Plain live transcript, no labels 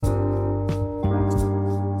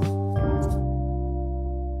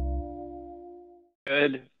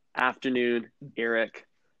Good afternoon, Eric.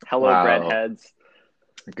 Hello, Wow. breadheads.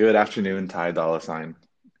 Good afternoon, Ty Dolla Sign.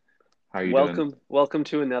 How are you doing? Welcome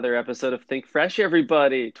to another episode of Think Fresh,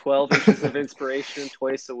 everybody. 12 inches of inspiration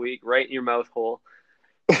twice a week, right in your mouth hole.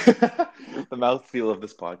 The mouthfeel of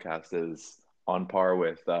this podcast is on par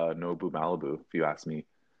with Nobu Malibu, if you ask me.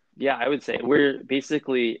 Yeah, I would say we're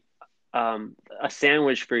basically a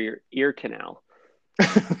sandwich for your ear canal.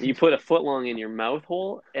 You put a foot long in your mouth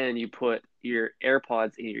hole, and you put your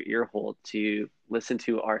AirPods in your ear hole to listen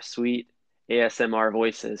to our sweet ASMR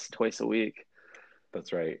voices twice a week.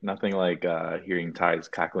 That's right. Nothing like hearing Ty's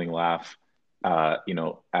cackling laugh, at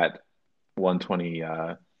 120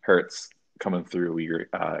 hertz coming through your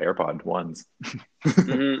AirPod ones.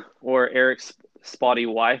 Or Eric's spotty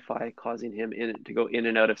Wi-Fi causing him to go in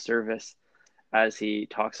and out of service as he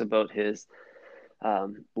talks about his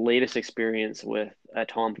latest experience with a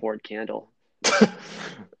Tom Ford candle.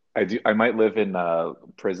 I do. I might live in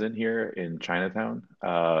prison here in Chinatown,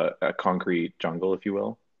 a concrete jungle, if you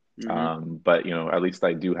will. Hmm But at least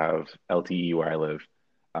I do have LTE where I live,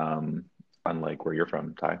 unlike where you're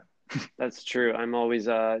from, Ty. That's true. I'm always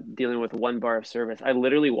dealing with one bar of service. I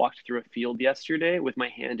literally walked through a field yesterday with my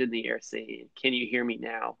hand in the air saying, "Can you hear me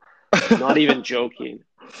now?" Not even joking.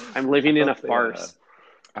 I'm I living in a thought they, farce.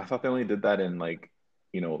 I thought they only did that in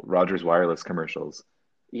Rogers Wireless commercials,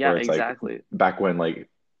 Yeah, where it's like exactly. back when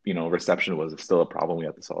reception was still a problem we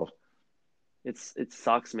had to solve. It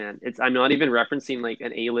sucks, man. I'm not even referencing like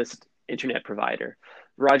an A-list internet provider.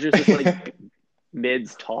 Rogers is like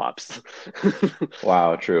mids tops.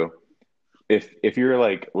 Wow, true. If you're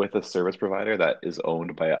like with a service provider that is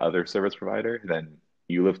owned by other service provider, then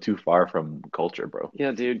you live too far from culture, bro.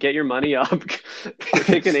 Yeah, dude, get your money up.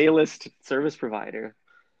 Pick an A-list service provider.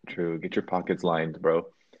 True. Get your pockets lined, bro.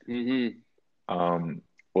 Hmm Um,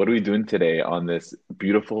 what are we doing today on this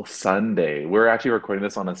beautiful Sunday? We're actually recording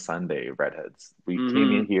this on a Sunday, Redheads. We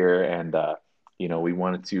came in hmm here and we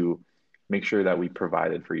wanted to make sure that we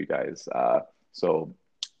provided for you guys. So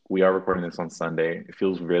we are recording this on Sunday. It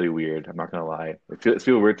feels really weird. I'm not gonna lie. It feels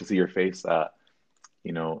weird to see your face,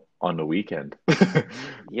 on the weekend.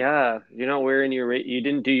 Yeah, you're not wearing you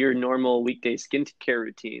didn't do your normal weekday skincare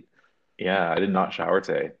routine. Yeah, I did not shower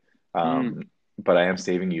today. Mm. But I am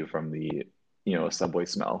saving you from the, subway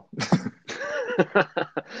smell.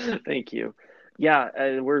 Thank you.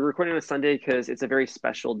 Yeah, we're recording on a Sunday because it's a very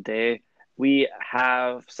special day. We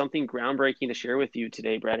have something groundbreaking to share with you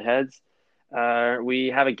today, Breadheads. We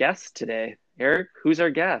have a guest today. Eric, who's our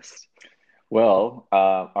guest? Well,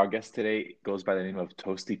 our guest today goes by the name of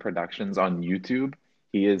Toasty Productions on YouTube.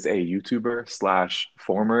 He is a YouTuber slash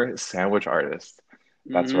former sandwich artist.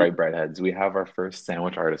 That's Hmm right, breadheads. We have our first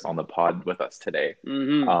sandwich artist on the pod with us today.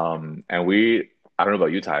 hmm And I don't know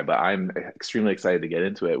about you, Ty, but I'm extremely excited to get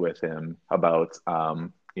into it with him about,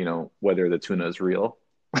 whether the tuna is real,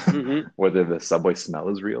 hmm whether the Subway smell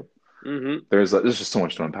is real. hmm There's just so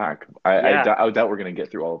much to unpack. I Yeah, doubt, I doubt we're going to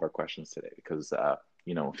get through all of our questions today because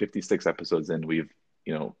 56 episodes in, we've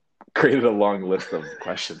you know created a long list of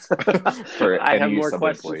questions for I have any more sub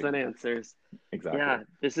questions employee. than answers. Exactly. Yeah,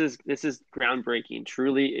 this is groundbreaking,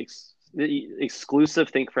 truly exclusive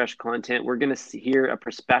Think Fresh content. We're going to hear a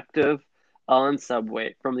perspective on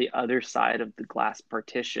Subway from the other side of the glass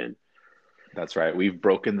partition. That's right. We've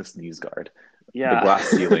broken the sneeze guard, the Yeah, glass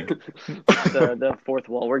ceiling. the fourth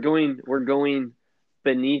wall. We're going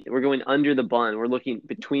beneath. We're going under the bun. We're looking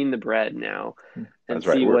between the bread now, and That's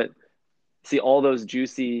right. We're see all those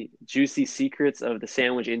juicy secrets of the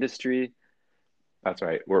sandwich industry. that's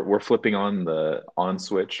right. We're flipping on the on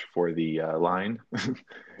switch for the line,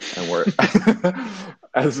 and we're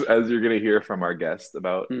as you're gonna hear from our guest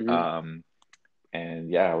about. Hmm And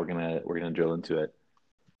yeah, we're gonna drill into it.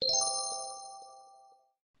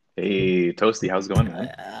 Hey, Toasty, how's it going,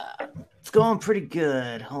 man? It's going pretty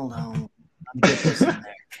good. Hold on. Let me get this in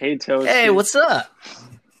there. Hey, Hey, Toasty, what's up?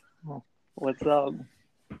 what's up?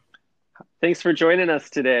 Thanks for joining us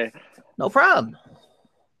today. No problem.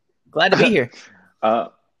 Glad to be here. Uh,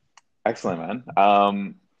 Excellent,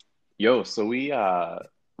 man. Yo, so we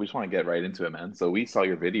just want to get right into it, man. So we saw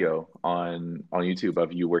your video on YouTube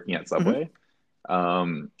of you working at Mhm. Subway,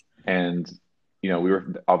 and we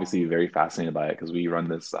were obviously very fascinated by it because we run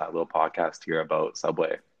this little podcast here about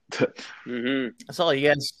Subway. Hmm I saw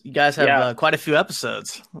you guys have Yeah. quite a few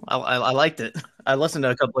episodes. I liked it. I listened to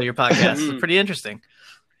a couple of your podcasts. It's hmm pretty interesting.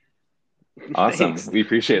 Awesome, Thanks. we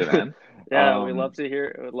appreciate it, man. Yeah, we love to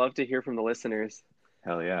hear. Would love to hear from the listeners.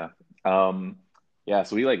 Hell yeah. Yeah,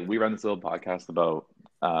 so we run this little podcast about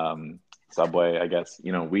Subway, I guess.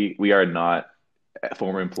 We are not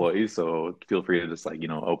former employees, so feel free to just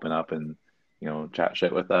open up and chat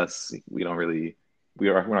shit with us. We don't really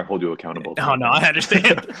we're not hold you accountable. Oh no, I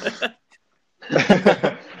understand.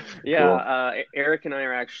 Yeah, Cool. Eric and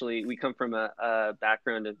I we come from a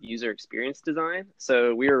background of user experience design.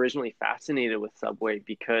 So we were originally fascinated with Subway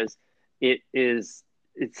because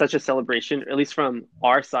it's such a celebration, at least from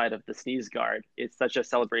our side of the Sneeze Guard. It's such a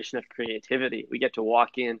celebration of creativity. We get to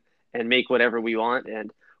walk in and make whatever we want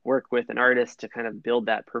and work with an artist to kind of build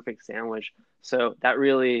that perfect sandwich. So that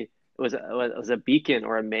really was a beacon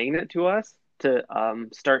or a magnet to us to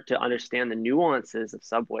start to understand the nuances of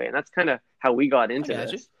Subway, and that's kind of how we got I into got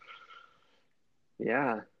you. this.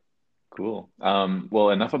 Yeah. Cool. Well,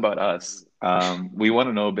 enough about us. We want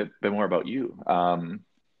to know a bit more about you.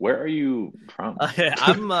 Where are you from?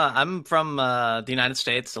 I'm from the United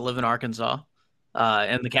States. I live in Arkansas,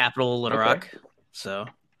 in the capital, Little Okay. Rock. So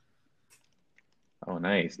Oh,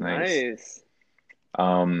 nice. Nice.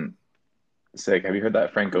 Um, Sick. Have you heard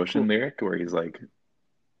that Frank Ocean Cool. lyric where he's like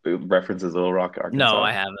references Little Rock, no, Arkansas?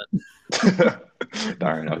 I haven't.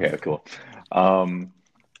 Darn. Okay, cool. Um,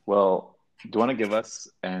 well, do you want to give us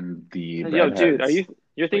and the Yo, dude, Breadheads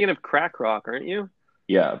you're like thinking of crack rock, aren't you?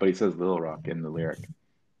 yeah, but he says Little Rock in the lyric.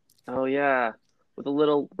 Oh yeah. With a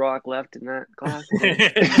little rock left in that glass.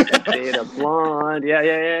 Shade of blonde.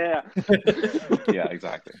 Yeah. Yeah,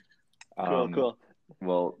 exactly. Um, Cool.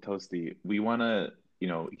 well, Toasty, we want to,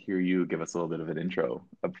 hear you give us a little bit of an intro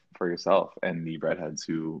for yourself and the Breadheads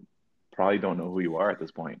who probably don't know who you are at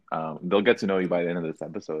this point. They'll get to know you by the end of this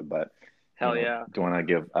episode, but Hell yeah. do you want to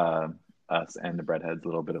give us and the Breadheads a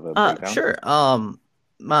little bit of a breakdown? Sure.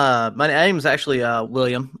 My name is actually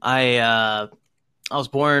William. I was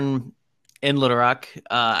born in Little Rock.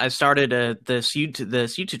 I started this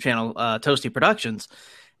YouTube channel, Toasty Productions,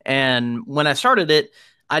 and when I started it,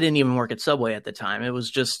 I didn't even work at Subway at the time. It was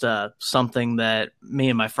just something that me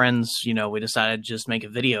and my friends, we decided to just make a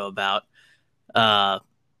video about,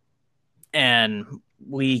 and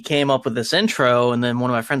we came up with this intro. And then one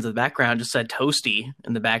of my friends in the background just said Toasty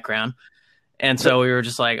in the background, and so we were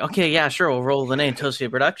just like, okay, yeah, sure, we'll roll the name Toasty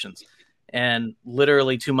Productions. And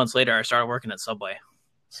literally 2 months later, I started working at Subway.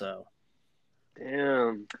 So,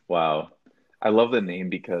 Damn. Wow. I love the name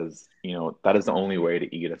because, that is the only way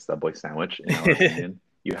to eat a Subway sandwich, in our opinion.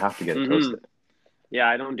 You have to get it toasted. Yeah,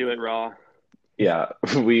 I don't do it raw. Yeah,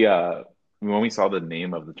 when we saw the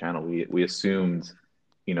name of the channel, we assumed,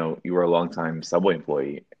 you were a longtime Subway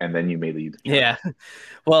employee, and then you made the YouTube channel. yeah.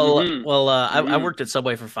 Well, Mhm. I worked at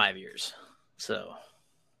Subway for 5 years. So,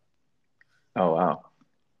 Oh wow.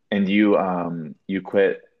 And you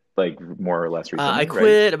quit like more or less recently, I right?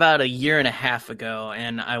 quit about a year and a half ago,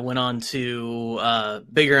 and I went on to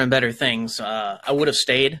bigger and better things. I would have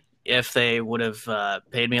stayed if they would have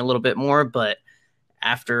paid me a little bit more, but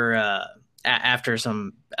after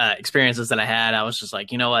some experiences that I had, I was just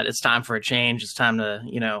like, you know what, it's time for a change. It's time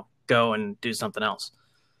to go and do something else.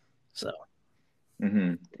 So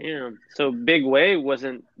Mm-hmm. Damn. So Big Way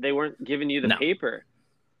they weren't giving you the No. paper.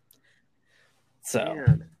 so,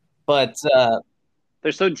 Man. but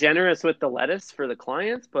They're so generous with the lettuce for the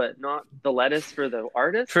clients, but not the lettuce for the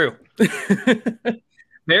artists. true,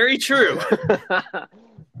 very true.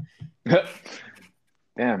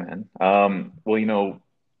 Damn, man. Well,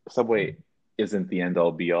 Subway isn't the end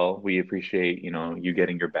all be all. We appreciate, you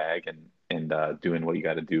getting your bag and doing what you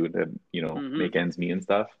got to do to, make ends meet and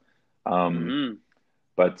stuff. Mhm.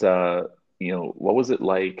 But what was it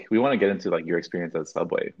like? We want to get into like your experience at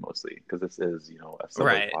Subway mostly because this is, a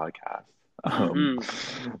Subway Right. podcast.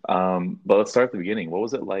 Mhm. But let's start at the beginning. What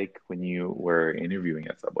was it like when you were interviewing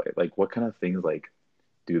at Subway? Like, what kind of things like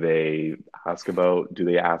do they ask about? Do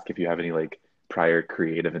they ask if you have any like prior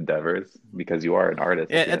creative endeavors? Because you are an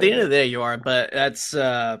artist. At the end of the day, you are, but that's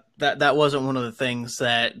that wasn't one of the things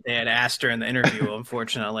that they had asked during the interview.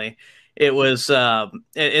 Unfortunately, it was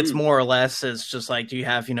it's more or less it's just like, do you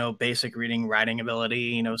have basic reading, writing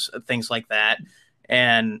ability, things like that,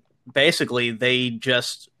 and basically they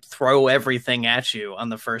just throw everything at you on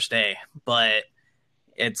the first day, but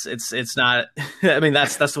it's not. I mean,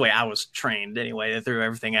 that's the way I was trained anyway. They threw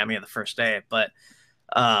everything at me on the first day, but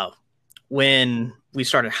when we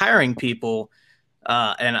started hiring people,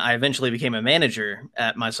 and I eventually became a manager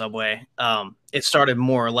at my Subway, it started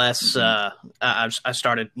more or less. I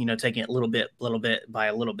started, taking it little bit by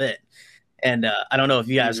a little bit. And I don't know if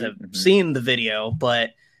you guys have seen the video,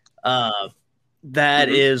 but that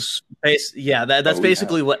is that's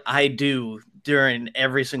basically what I do during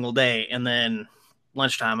every single day. And then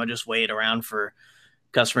lunchtime, I just wait around for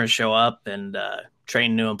customers to show up and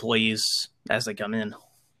train new employees as they come in.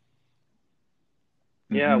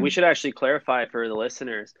 Yeah, we should actually clarify for the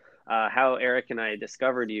listeners how Eric and I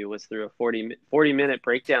discovered you was through a 40-minute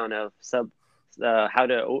breakdown of how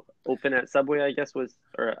to open at Subway, I guess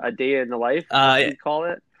or a day in the life, you'd call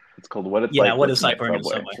it. It's called What It's Yeah, Like what it's like Working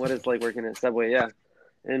working at at Subway. Subway. What it's like working at Subway, yeah.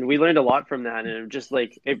 And we learned a lot from that, and just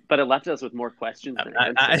but it left us with more questions than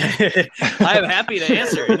answers. I am happy to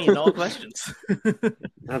answer any and all questions.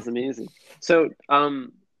 That's amazing. So,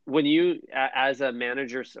 when you, as a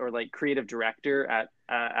manager or like creative director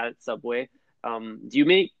at Subway, do you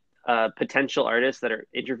make potential artists that are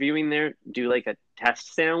interviewing there do like a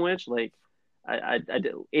test sandwich? Like,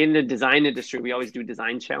 in the design industry, we always do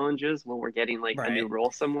design challenges when we're getting like a new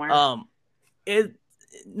role somewhere. It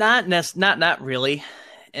not really,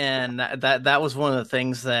 and that was one of the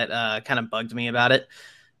things that kind of bugged me about it.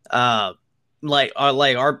 Like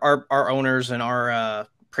our owners and our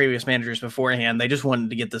previous managers beforehand, they just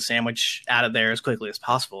wanted to get the sandwich out of there as quickly as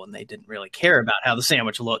possible, and they didn't really care about how the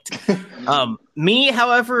sandwich looked. Me,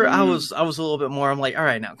 however, I was a little bit more. I'm like, all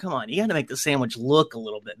right, now come on, you got to make the sandwich look a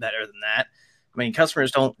little bit better than that. I mean,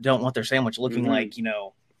 customers don't want their sandwich looking like,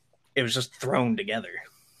 it was just thrown together.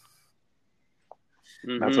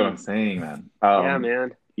 That's what I'm saying, man. Yeah,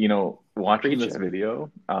 man. Watching this video,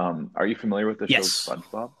 are you familiar with the show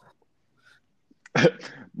SpongeBob?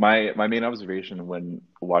 My main observation when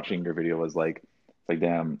watching your video was like,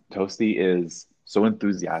 damn, Toasty is so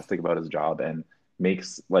enthusiastic about his job and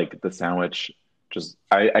makes like the sandwich just.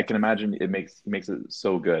 I can imagine it makes it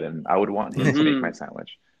so good, and I would want him to make my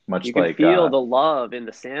sandwich. You can feel the love in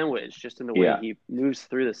the sandwich just in the way he moves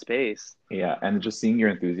through the space. Yeah, and just seeing your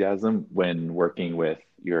enthusiasm when working with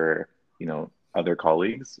your, other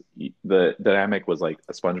colleagues, the dynamic was like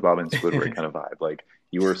a SpongeBob and Squidward kind of vibe. Like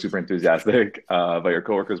you were super enthusiastic, but your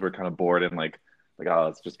coworkers were kind of bored and like, oh,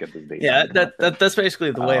 let's just get this date. Yeah, that's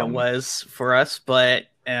basically the way it was for us. But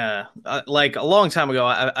like a long time ago,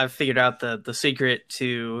 I figured out the secret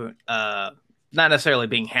to not necessarily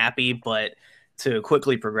being happy, but to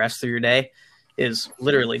quickly progress through your day is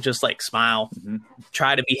literally just like smile,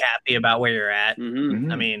 try to be happy about where you're at.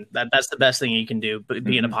 I mean, that's the best thing you can do, but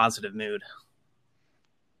be in a positive mood.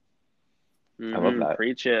 I love that.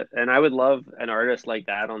 Preach it. And I would love an artist like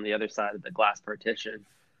that on the other side of the glass partition.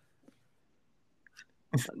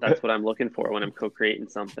 That's what I'm looking for when I'm co-creating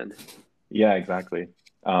something. Yeah, exactly.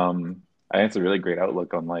 I think it's a really great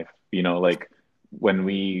outlook on life. Like when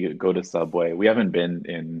we go to Subway, we haven't been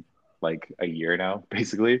in like a year now,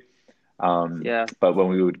 basically. But when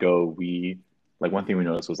we would go, one thing we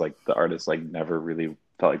noticed was like the artists like never really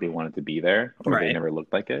felt like they wanted to be there, or they never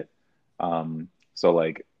looked like it. So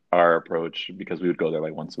like our approach, because we would go there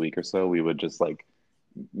like once a week or so, we would just like,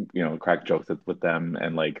 crack jokes with them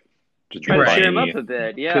and like just try to cheer them up a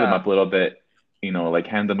bit, cheer them up a little bit, like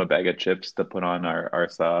hand them a bag of chips to put on our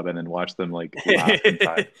sub and then watch them like laugh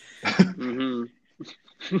inside.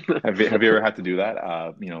 Have you ever had to do that?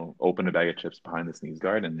 Open a bag of chips behind the sneeze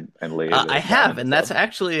guard and lay it. I have, and that's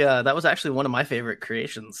actually that was actually one of my favorite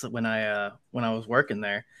creations when I was working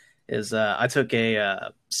there. Is I took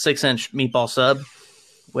a 6-inch meatball sub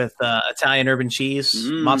with Italian urban cheese,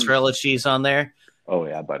 mozzarella cheese on there. Oh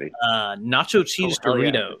yeah, buddy. Nacho cheese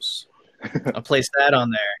Doritos. I placed that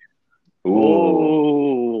on there.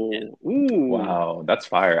 Ooh. Ooh. Wow, that's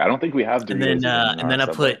fire. I don't think we have Doritos. And then I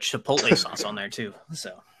put Chipotle sauce on there too.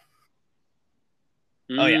 So.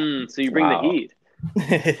 Oh yeah. So you bring the heat.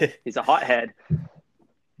 He's a hothead.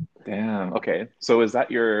 Damn. Okay. So is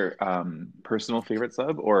that your personal favorite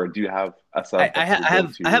sub, or do you have a sub? I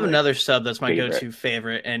have another sub that's my go-to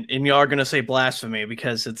favorite, and you are gonna say blasphemy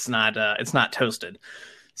because it's not toasted.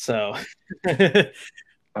 So.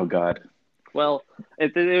 Oh God. Well,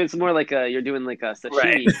 it's more like you're doing like a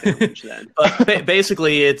sashimi sandwich then. But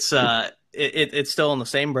basically, it's still on the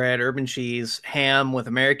same bread: urban cheese, ham with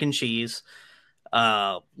American cheese,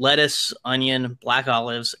 lettuce, onion, black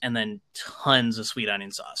olives, and then tons of sweet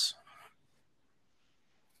onion sauce.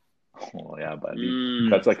 Oh yeah, buddy,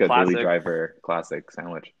 that's like a Billy Driver classic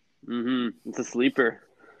sandwich. It's a sleeper.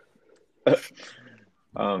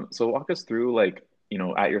 So walk us through, like,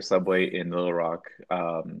 at your Subway in Little Rock.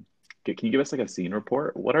 Can you give us like a scene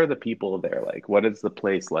report? What are the people there like? What is the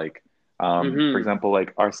place like? For example,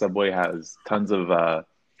 like our Subway has tons of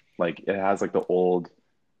it has like the old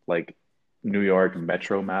like New York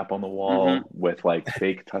metro map on the wall with like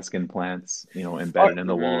fake Tuscan plants, embedded in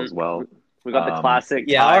the wall as well. We got the classic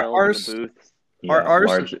tiles in the booths. Ours,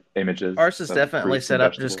 large images. Ours is definitely set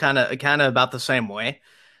up just kind of about the same way.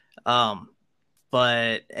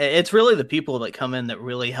 But it's really the people that come in that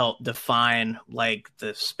really help define like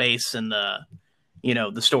the space and the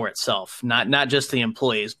store itself, not just the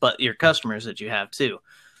employees, but your customers that you have too.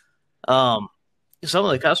 some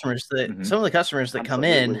of the customers that come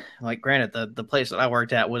in, Absolutely. like granted, the place that I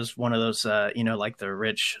worked at was one of those, like the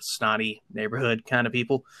rich, snotty neighborhood kind of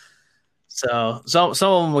people. So some of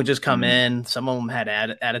them would just come Mhm. in. Some of them had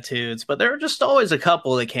attitudes, but there were just always a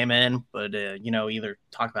couple that came in. But either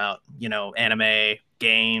talk about anime,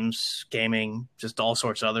 games, gaming, just all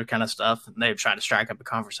sorts of other kind of stuff. And they try to strike up a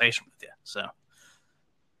conversation with you. So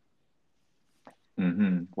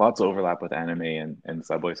Lots of overlap with anime and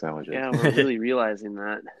Subway sandwiches. Yeah, we're really realizing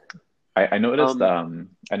that. I noticed Um,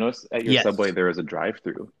 I noticed at your yes, Subway there was a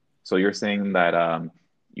drive-through. So you're saying that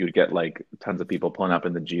you'd get like tons of people pulling up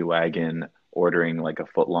in the G-Wagon ordering like a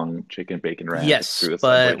foot-long chicken bacon ranch yes, through the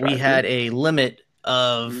Subway but we drive-through? had a limit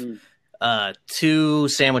of mm, 2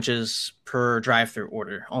 sandwiches per drive-through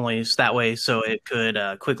order, only that way so it could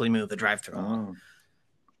quickly move the drive-through along. Oh,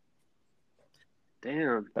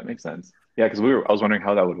 damn. that makes sense. Yeah, because I was wondering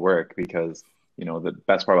how that would work because the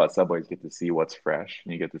best part about Subway is you get to see what's fresh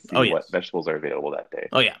and you get to Oh see what yes, vegetables are available that day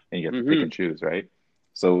oh yeah, and you get to pick Hmm. and choose, right?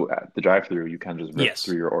 So at the drive-through, you kind of just rip yes.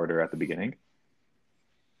 through your order at the beginning.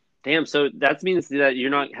 Damn. So that means that you're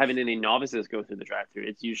not having any novices go through the drive-through.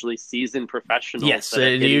 It's usually seasoned professionals Yes, that have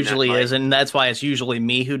it hidden that usually mic. is, and that's why it's usually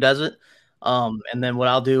me who does it. And then what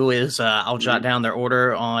I'll do is I'll jot Mhm. down their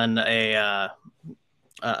order on a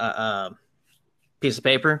piece of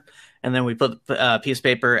paper, and then we put a piece of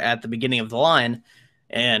paper at the beginning of the line,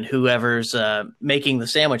 and whoever's making the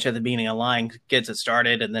sandwich at the beginning of the line gets it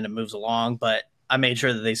started, and then it moves along. But I made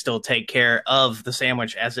sure that they still take care of the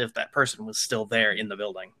sandwich as if that person was still there in the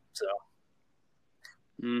building. So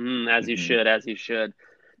As you Hmm should, as you should.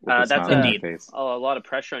 With a That's smile on their indeed, face. a lot of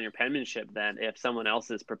pressure on your penmanship then if someone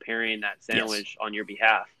else is preparing that yes, sandwich on your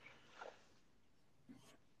behalf.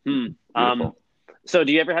 Hmm. Beautiful. So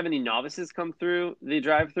do you ever have any novices come through the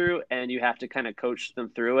drive-through and you have to kind of coach them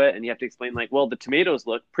through it and you have to explain like, well, the tomatoes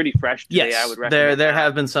look pretty fresh today. I yes. would There recommend there that.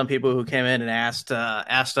 have been some people who came in and asked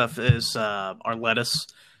if is our lettuce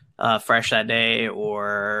fresh that day,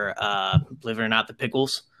 or believe it or not, the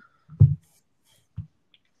pickles.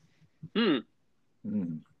 Mm.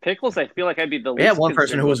 Pickles, I feel like I'd be the We had least one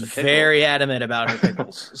person concerned who was about the pickle. very adamant about her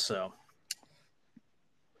pickles. So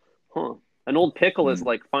Huh. An old pickle is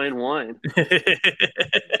like fine wine.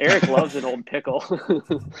 Eric loves an old pickle.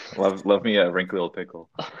 Love me a wrinkly old pickle.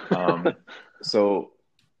 So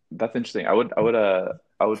that's interesting. I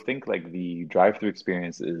would think like the drive-through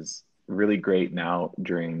experience is really great now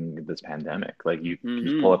during this pandemic. Like you can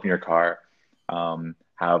just pull Hmm. up in your car,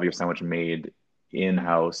 have your sandwich made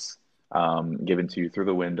in-house, given to you through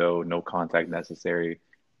the window, no contact necessary.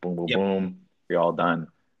 Boom, boom, yep. boom. You're all done.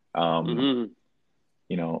 Um, Hmm.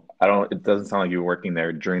 I don't. It doesn't sound like you were working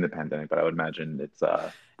there during the pandemic, but I would imagine it's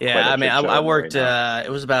Yeah, quite a I mean, shit show I in there right worked. now. It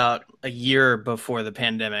was about a year before the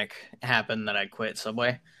pandemic happened that I quit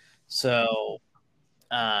Subway. So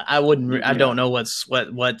I wouldn't. I Hmm. don't know what's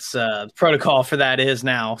protocol for that is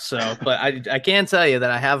now. So, but I can tell you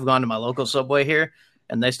that I have gone to my local Subway here,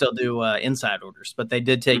 and they still do inside orders. But they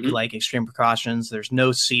did take Hmm. like extreme precautions. There's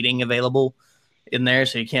no seating available in there,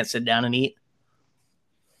 so you can't sit down and eat.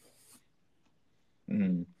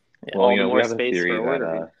 Mm. Yeah. Well, All the we more have a space for theory that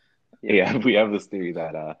ordering. yeah, we have this theory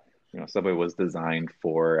that Subway was designed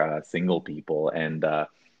for single people, and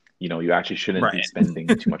you actually shouldn't be Right. spending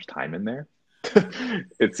too much time in there.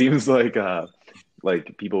 It seems like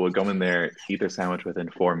people would go in there, eat their sandwich within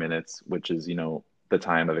 4 minutes, which is the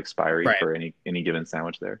time of expiry Right. for any given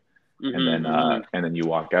sandwich there, and Hmm. then you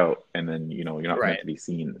walk out, and then you're not Right. meant to be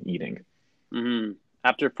seen eating. Hmm.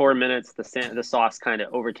 After 4 minutes, the sauce kind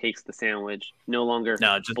of overtakes the sandwich. No longer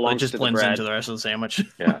No, it belongs just to the blends bread. into the rest of the sandwich.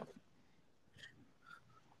 Yeah.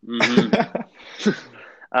 Hmm.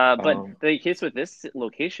 But Um, the case with this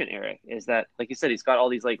location, Eric, is that, like you said, he's got all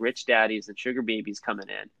these like rich daddies and sugar babies coming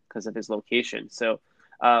in because of his location. So,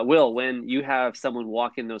 Will, when you have someone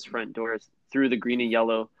walk in those front doors through the green and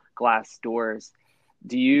yellow glass doors,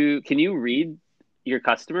 can you read your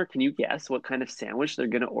customer? Can you guess what kind of sandwich they're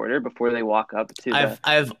going to order before they walk up to I've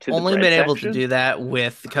the only bread been able to section? do that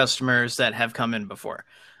with customers that have come in before.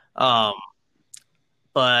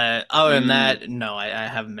 But other than that, no, I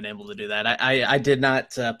haven't been able to do that. I did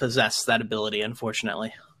not possess that ability,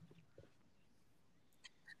 unfortunately.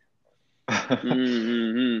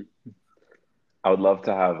 Hmm. I would love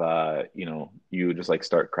to have you just like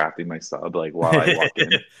start crafting my sub like while I walk in.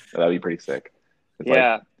 That'd be pretty sick. It's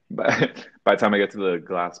Yeah. like by the time I get to the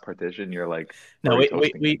glass partition, you're like No, already we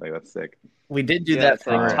toasting we, it. Like that's sick. we did do Yeah, that it's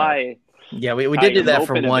like for Ty. yeah, we Ty, did do you're that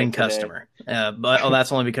for moping a one bit today. customer, but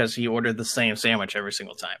that's only because he ordered the same sandwich every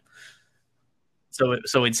single time.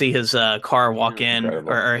 So we'd see his car walk in,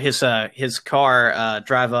 Incredible. or his car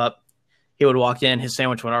drive up. he would walk in, his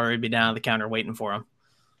sandwich would already be down at the counter waiting for him.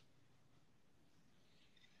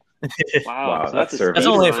 Wow, so that's That's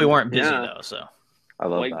only if we weren't busy though. So I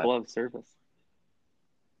love white that. glove service.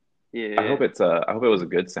 Yeah. I hope it was a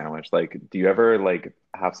good sandwich. Like, do you ever like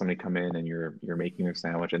have somebody come in and you're making their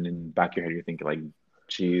sandwich, and in the back of your head you're thinking like,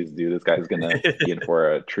 geez, dude, this guy's gonna be in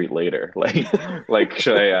for a treat later. Like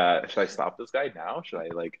should I stop this guy now? Should I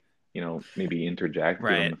like, maybe interject, give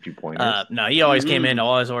him a few pointers? No, he always came in to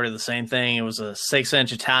always order the same thing. It was a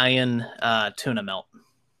 6-inch Italian tuna melt.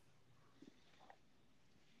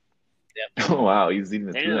 Yep. Oh wow, he's eating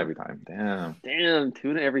the tuna every time. Damn,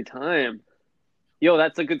 tuna every time. Yo,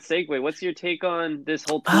 that's a good segue. What's your take on this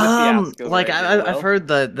whole tuna fiasco? Like I've heard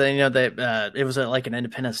that it was like an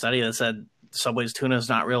independent study that said Subway's tuna is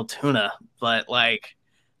not real tuna, but like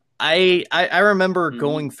I remember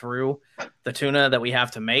going through the tuna that we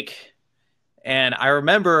have to make, and I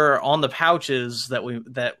remember on the pouches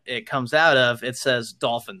that it comes out of, it says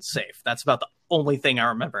dolphin safe. That's about the only thing I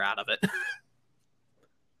remember out of it.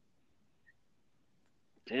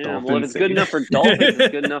 Damn, well, if it's good enough for dolphins,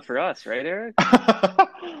 it's good enough for us, right, Eric?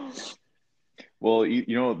 Well,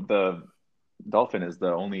 the dolphin is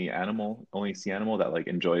the only sea animal that like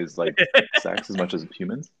enjoys like sex as much as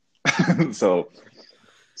humans. So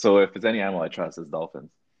if it's any animal I trust, it's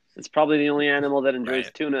dolphins. It's probably the only animal that enjoys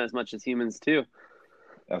tuna as much as humans too.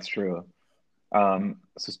 That's true. So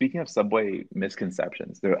speaking of Subway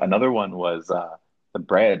misconceptions, another one was the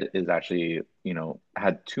bread is actually,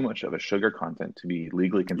 had too much of a sugar content to be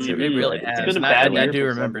legally considered. It really has. It's been a bad year I do for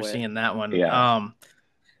remember Subway. seeing that one. Yeah.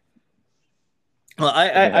 Well,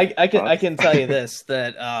 I can tell you this,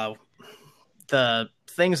 that the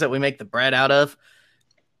things that we make the bread out of,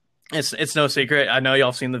 it's no secret. I know y'all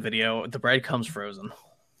have seen the video. The bread comes frozen.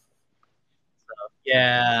 So,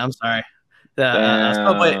 yeah, I'm sorry.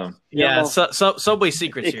 Subway, Subway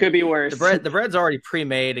secrets. It could be worse. The bread's already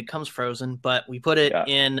pre-made. It comes frozen, but we put it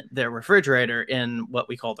in the refrigerator in what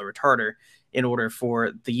we call the retarder in order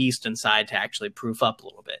for the yeast inside to actually proof up a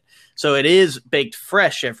little bit. So it is baked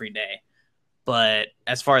fresh every day. But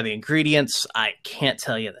as far as the ingredients, I can't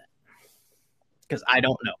tell you that because I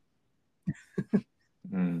don't know.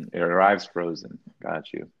 It arrives frozen.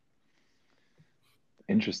 Got you.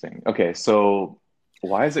 Interesting. Okay, so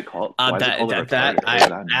why is it called? I've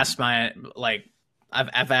asked my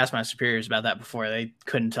superiors about that before. They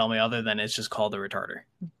couldn't tell me other than it's just called the retarder.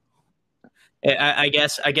 I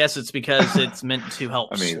guess it's because it's meant to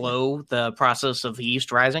help slow the process of the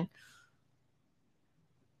yeast rising.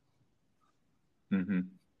 Mm-hmm.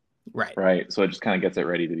 Right. So it just kind of gets it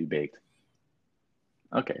ready to be baked.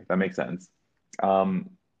 Okay, that makes sense. I'd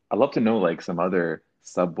love to know like some other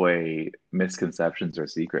Subway misconceptions or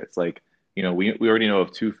secrets. Like, we already know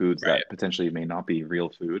of 2 foods that potentially may not be real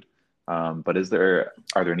food. But are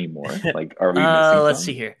there any more? Like, are we missing let's some?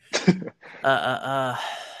 see here.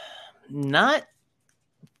 Not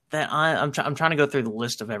that I'm trying to go through the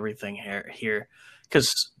list of everything here.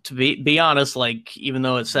 Because to be honest, like even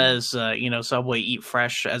though it says Subway Eat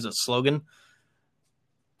Fresh as its slogan,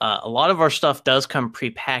 a lot of our stuff does come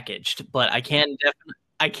prepackaged. But I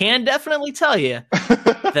can definitely tell you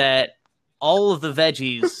that all of the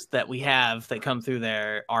veggies that we have that come through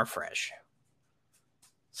there are fresh.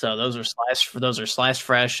 So those are sliced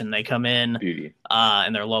fresh, and they come in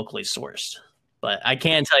and they're locally sourced. But I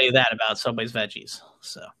can tell you that about Subway's veggies.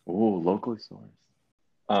 So locally sourced.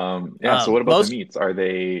 So what about the meats? Are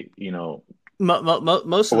they,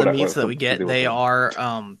 most of the meats that we get, they are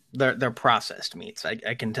they're processed meats.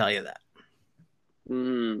 I can tell you that.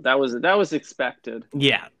 That was expected.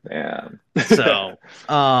 Yeah. So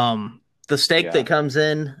the steak that comes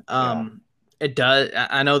in, it does.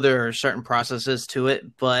 I know there are certain processes to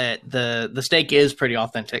it, but the steak is pretty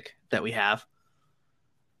authentic that we have,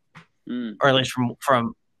 or at least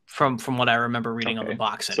from what I remember reading on the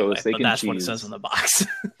box. Anyway, so but that's what it says on the box.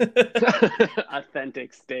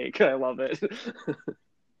 Authentic steak. I love it.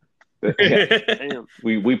 Damn.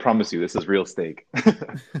 We promise you this is real steak.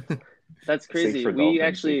 That's crazy. We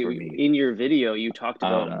actually, in your video, you talked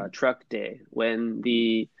about truck day when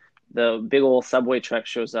the big old Subway truck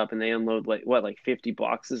shows up and they unload like 50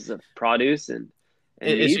 boxes of produce and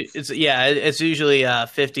it's usually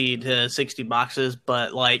 50 to 60 boxes,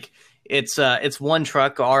 but like it's one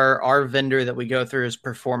truck. Our vendor that we go through is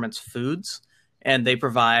Performance Foods, and they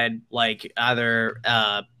provide like either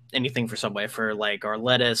anything for Subway for like our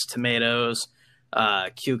lettuce, tomatoes,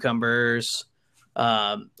 cucumbers,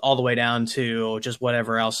 all the way down to just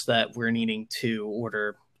whatever else that we're needing to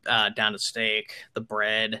order, down to steak, the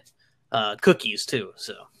bread, cookies too.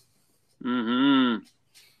 So,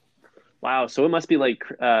 Wow. So it must be like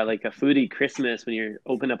a foodie Christmas when you're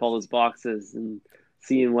opening up all those boxes and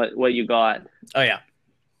seeing what you got. Oh yeah,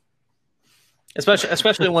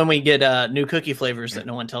 especially when we get new cookie flavors that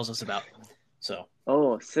no one tells us about. So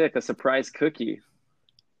Oh, sick. A surprise cookie.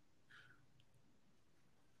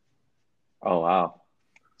 Oh wow.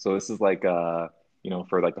 So this is like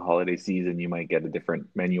for like the holiday season, you might get a different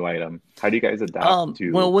menu item. How do you guys adapt well,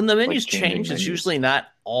 to when the like menus changing change, it's menus? usually not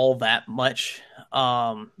all that much.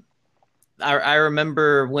 I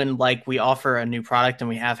remember when like we offer a new product and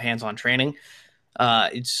we have hands-on training.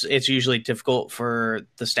 It's usually difficult for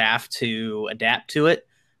the staff to adapt to it.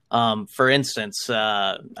 For instance,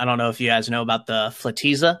 I don't know if you guys know about the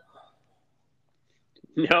Flatiza.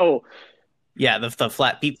 No. Yeah, the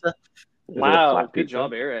flat pizza. Is it a Wow. flat Good pizza?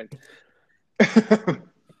 job, Eric.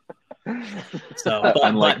 So, but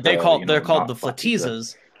Unlike they're called not the flat pizza.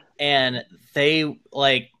 Flatizas, and they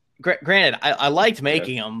like. Granted, I liked Yes.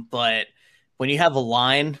 making them, but when you have a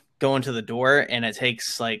line going to the door and it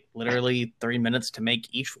takes like literally 3 minutes to make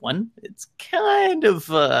each one, it's kind of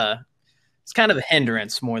a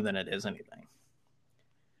hindrance more than it is anything.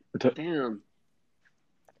 Damn.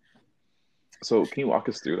 So can you walk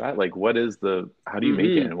us through that? Like, how do you make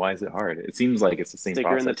it Mm-hmm. and why is it hard? It seems like it's the same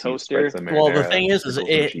Sticker in the process. You spread toaster. some Well, the marinara, thing is sprinkle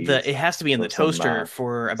some it cheese, has to be in the throw some toaster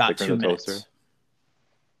for about sticker in two the toaster. minutes.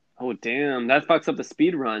 Oh, damn. That fucks up the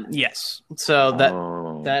speed run. Yes, so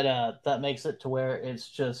Oh, that makes it to where it's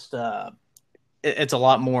just it's a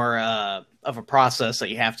lot more of a process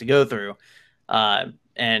that you have to go through,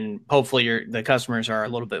 and hopefully the customers are a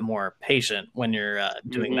little bit more patient when you're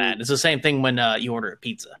doing Mm-hmm. that. It's the same thing when you order a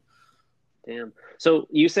pizza. Damn. So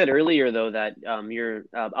you said earlier though that your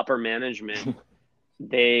upper management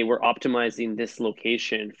they were optimizing this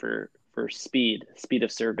location for speed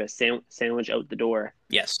of service, sandwich out the door.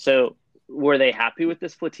 Yes. So were they happy with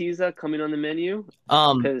this Flatiza coming on the menu?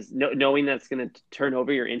 Because knowing that's going to turn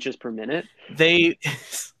over your inches per minute. They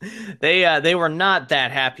they were not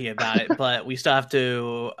that happy about it, but we still have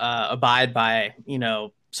to abide by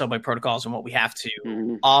Subway protocols and what we have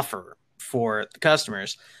to offer for the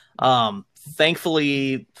customers.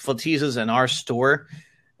 Thankfully, Flatizas in our store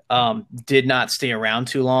did not stay around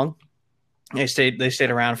too long. They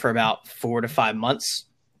stayed around for about 4 to 5 months,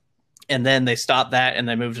 and then they stopped that and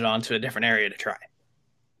they moved it on to a different area to try.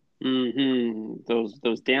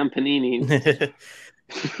 Those damn paninis.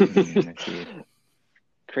 I see.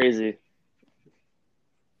 Crazy.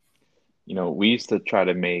 We used to try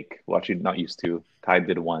to make, well, actually not used to, Ty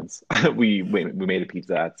did once. We made a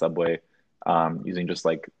pizza at Subway using just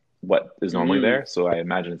like what is normally there. So I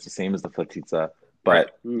imagine it's the same as the Flatizza,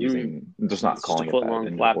 but using, just not It's calling just a it that foot-long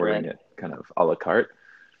and ordering flatbread. it kind of a la carte.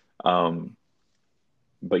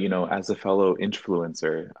 But as a fellow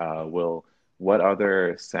influencer, what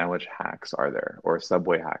other sandwich hacks are there or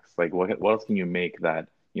Subway hacks? Like what else can you make that,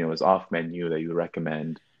 is off menu that you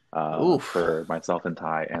recommend Oof. for myself and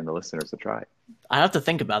Ty and the listeners to try? I have to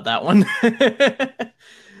think about that one.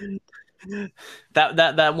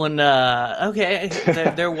 that one. Okay,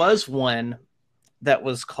 there was one that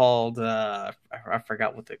was called. I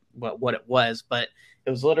forgot what it was, but it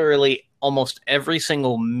was literally almost every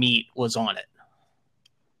single meat was on it.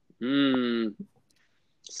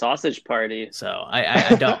 Sausage party. So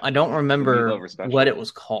I don't remember what it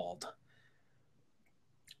was called,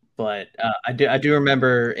 but I do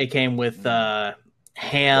remember it came with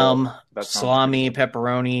ham, salami,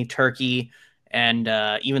 pepperoni, turkey, and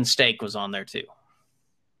even steak was on there too.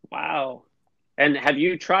 Wow! And have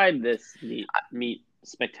you tried this meat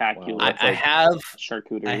spectacular? Wow. I have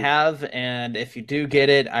charcuterie. I have, and if you do get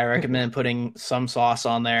it, I recommend putting some sauce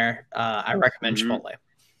on there. I recommend Chipotle.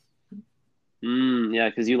 Yeah,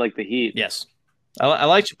 because you like the heat. Yes, I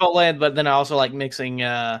like Chipotle, but then I also like mixing.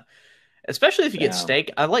 Especially if you get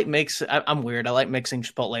steak, I like I'm weird. I like mixing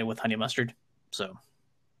Chipotle with honey mustard. So,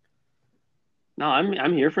 no,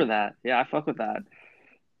 I'm here for that. Yeah, I fuck with that.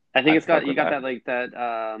 I think you got that like that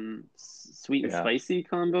sweet and spicy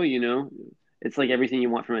combo. It's like everything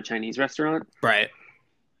you want from a Chinese restaurant. Right.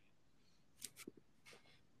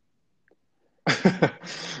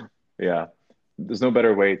 Yeah. There's no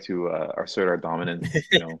better way to assert our dominance, at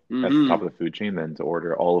the top of the food chain than to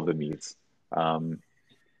order all of the meats in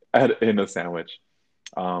a sandwich.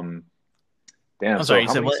 Damn. Sorry,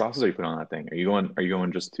 so how many sauces are you putting on that thing? Are you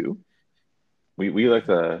going just two? We like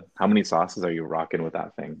how many sauces are you rocking with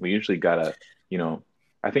that thing? We usually gotta,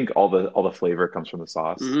 I think all the flavor comes from the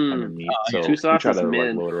sauce and the meat. So we try to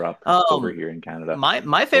like load her up over here in Canada.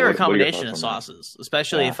 My favorite combination of sauces,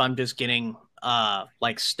 especially if I'm just getting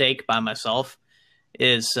like steak by myself,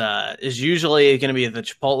 is usually going to be the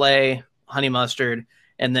Chipotle, honey mustard,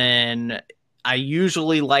 and then I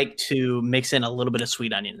usually like to mix in a little bit of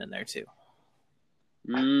sweet onion in there too.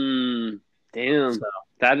 Damn, So,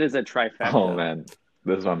 that is a trifecta. Oh man,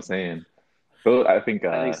 this is what I'm saying. So I think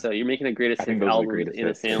so. You're making the greatest I think hits those are the albums greatest in a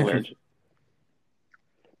hits. sandwich.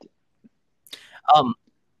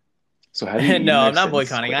 So have you eaten no, there I'm not since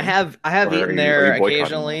boycotting. quitting? I have Or eaten are there you boycotting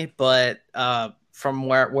occasionally, but from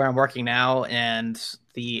where I'm working now and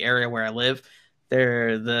the area where I live,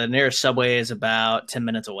 the nearest Subway is about 10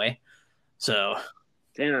 minutes away. So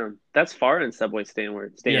Damn, that's far in Subway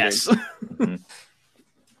standard. yes. Mhm.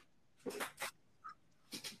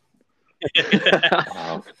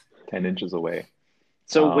 Wow, 10 inches away.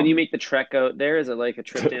 So when you make the trek out there, is it like a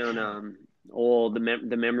trip down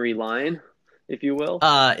the memory line, if you will?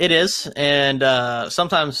 It is, and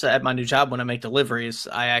sometimes at my new job when I make deliveries,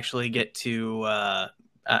 I actually get to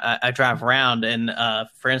I drive around, and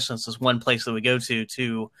for instance, there's one place that we go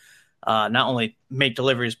to not only make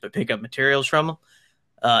deliveries but pick up materials from them.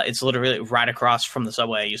 It's literally right across from the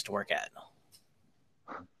Subway I used to work at.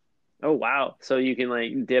 Oh wow! So you can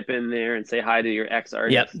like dip in there and say hi to your ex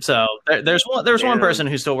artist. Yep. So there's one person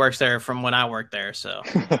who still works there from when I worked there. So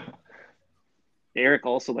Eric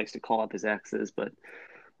also likes to call up his exes, but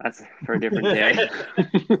that's for a different day.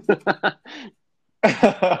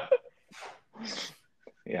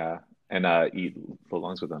 Yeah, and eat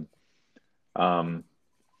footlongs with them.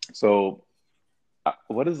 So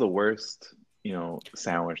what is the worst,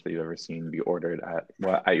 sandwich that you've ever seen be ordered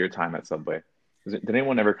at your time at Subway? Did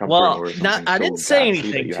anyone ever come through and order something I so didn't say ghastly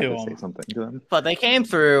anything that you to had to them, say something to them? but they came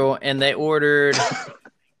through and they ordered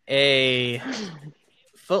a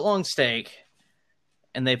footlong steak,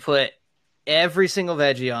 and they put every single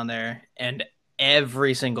veggie on there and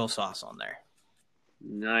every single sauce on there.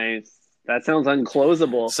 Nice. That sounds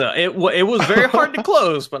unclosable. So it was very hard to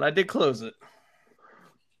close, but I did close it.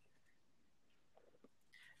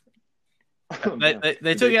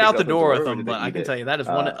 They took it out the door with them, but I can tell you that is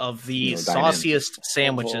one of the sauciest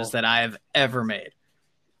sandwiches that I have ever made.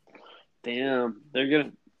 Damn, they're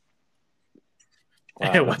gonna.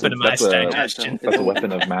 Wow, weapon of mass digestion. That's a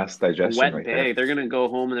weapon of mass digestion. Wet right bag. there. They're gonna go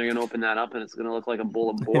home and they're gonna open that up, and it's gonna look like a bowl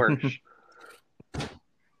of borscht.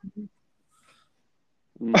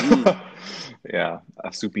 Yeah,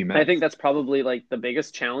 a soupy mess. I think that's probably like the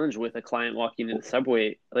biggest challenge with a client walking into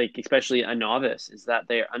Subway, like especially a novice, is that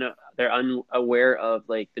they're unaware of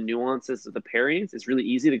like the nuances of the pairings. It's really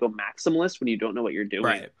easy to go maximalist when you don't know what you're doing.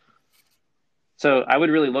 Right. So I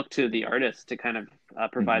would really look to the artist to kind of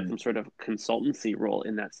provide some sort of consultancy role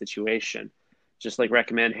in that situation. Just like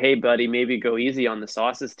recommend, hey buddy, maybe go easy on the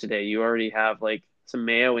sauces today. You already have like some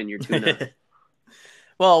mayo in your tuna.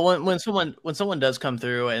 Well, when someone does come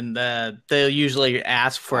through and they'll usually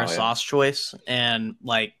ask for a sauce choice, and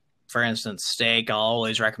like for instance steak, I'll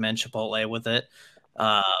always recommend Chipotle with it.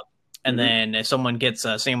 And then if someone gets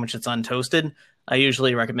a sandwich that's untoasted, I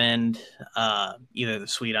usually recommend either the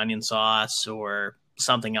sweet onion sauce or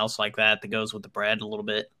something else like that goes with the bread a little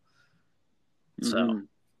bit. So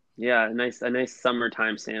yeah, a nice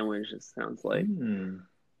summertime sandwich. It sounds like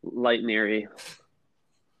light and airy.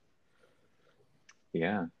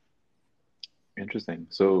 Yeah. Interesting.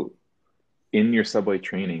 So in your Subway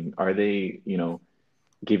training, are they,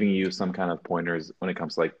 giving you some kind of pointers when it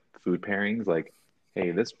comes to like food pairings? Like,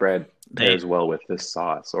 hey, this bread pairs well with this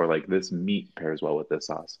sauce, or like this meat pairs well with this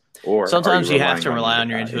sauce. Or sometimes you have to rely on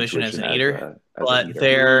your intuition as an eater. But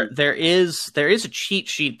there is a cheat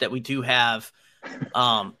sheet that we do have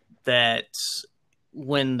that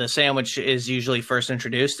when the sandwich is usually first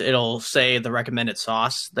introduced, it'll say the recommended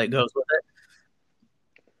sauce that goes with it.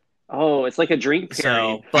 Oh, it's like a drink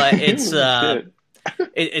pairing. So, but it's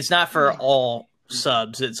it's not for all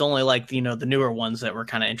subs. It's only like the newer ones that were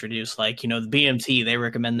kind of introduced, like the BMT. They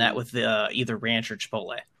recommend that with either ranch or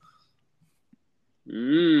Chipotle.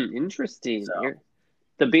 Interesting. So,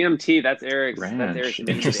 the BMT, that's Eric's. Ranch. That's Eric's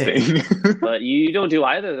interesting. But you don't do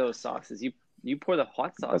either of those sauces. You pour the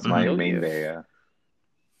hot sauce. That's my main day. Yeah.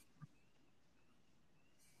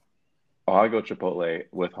 Oh, I go Chipotle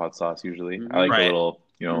with hot sauce usually. I like a little.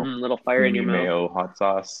 Little fire in your mouth. Mayo hot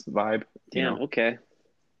sauce vibe. Damn, okay.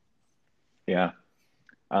 Yeah.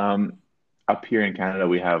 Up here in Canada,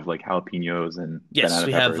 we have like jalapenos and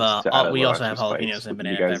banana peppers. We also have jalapenos and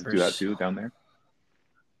banana peppers. You guys do that too down there?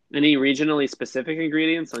 Any regionally specific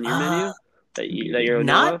ingredients on your menu that you're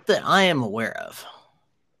not that I am aware of?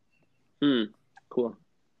 Cool.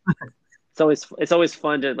 It's always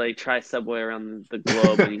fun to like try Subway around the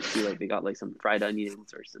globe and you see like they got like some fried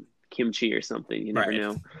onions or some kimchi or something. You never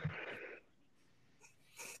know.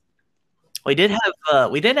 We did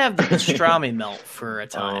have the pastrami melt for a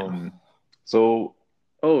time.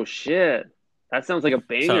 Oh shit! That sounds like a So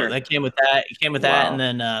banger. that came with that. It came with that, Wow.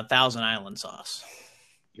 and then Thousand Island sauce.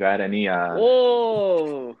 You had any?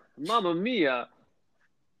 Oh, Mamma Mia!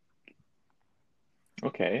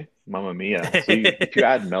 Okay, Mamma Mia. So if you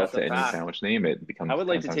add melt That's a to any fact. sandwich name, it I becomes would 10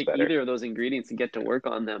 like to times take better. either of those ingredients and get to work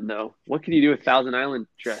on them, though. What can you do with Thousand Island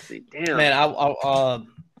dressing? Damn. Man,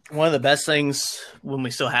 one of the best things when we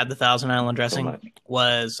still had the Thousand Island dressing much.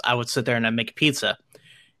 was I would sit there and I'd make a pizza.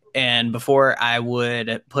 And before I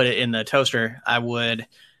would put it in the toaster, I would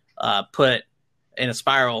put in a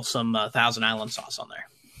spiral some Thousand Island sauce on there.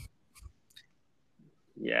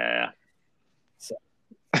 Yeah. So,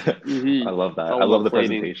 Mhm. I love that. It's all I love about the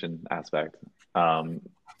plating. presentation aspect. I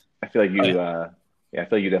feel like you, I feel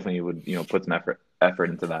like you definitely would, put some effort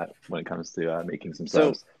into that when it comes to making some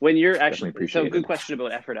So subs. when you're Definitely actually, so appreciate good it. question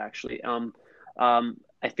about effort, actually.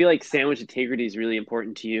 I feel like sandwich integrity is really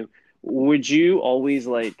important to you. Would you always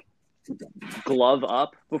like glove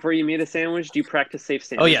up before you made a sandwich? Do you practice safe oh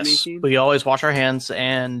sandwich yes, making? we always wash our hands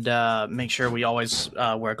and make sure we always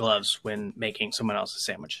wear gloves when making someone else's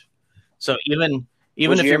sandwich. So even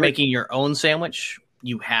Would if you you're ever- making your own sandwich,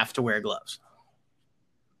 you have to wear gloves.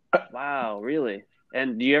 Wow, really?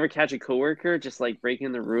 And do you ever catch a coworker just like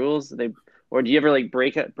breaking the rules? Or do you ever like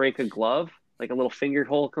break a glove? Like a little finger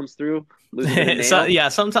hole comes through, loses a nail? So yeah,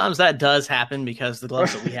 sometimes that does happen because the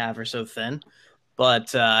gloves that we have are so thin.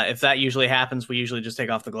 But if that usually happens, we usually just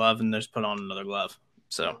take off the glove and just put on another glove.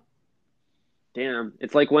 So Damn,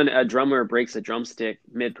 it's like when a drummer breaks a drumstick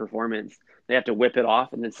mid-performance, they have to whip it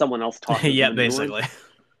off, and then someone else tosses yeah, them a new one.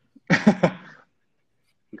 basically.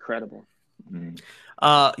 Incredible. Mm.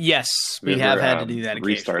 Yes, Have you we have ever, had to do that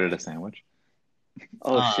occasionally. restarted a sandwich?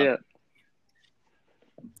 Oh shit!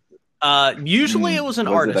 Usually it was an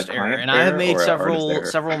Was it a artist error, client and I have error made or an artist error?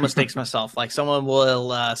 several mistakes myself. Like someone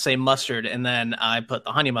will say mustard, and then I put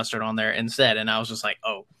the honey mustard on there instead, and I was just like,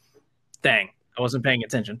 "Oh, dang, I wasn't paying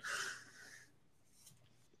attention."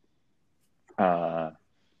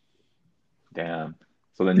 Damn.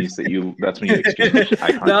 So then that's when you exchange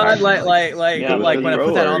eye contact. No, and, Yeah, like when I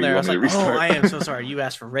put that on there, I was you like, want me to "Oh, restart?" I am so sorry. You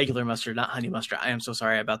asked for regular mustard, not honey mustard. I am so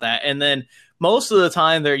sorry about that." And then most of the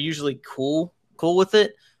time, they're usually cool with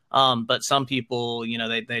it. But some people,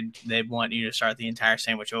 they want you to start the entire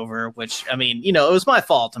sandwich over, which I mean, it was my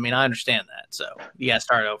fault. I mean, I understand that, so you got to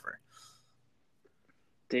start over.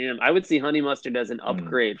 Damn, I would see honey mustard as an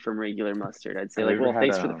upgrade from regular mustard. I'd say Have like, you ever well, had,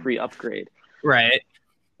 thanks for the free upgrade. Right.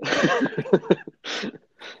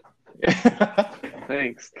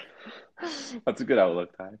 Thanks. That's a good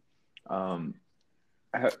outlook, Ty.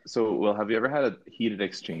 So, Will, have you ever had a heated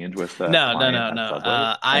exchange with a No. client at Subway?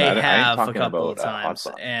 I And ain't have a talking couple about, of hot times,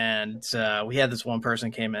 sauce. and we had this one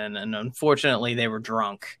person came in, and unfortunately, they were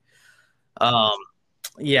drunk.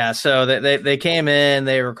 Yeah, so they came in,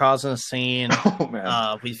 they were causing a scene. Oh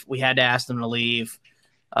man. We had to ask them to leave.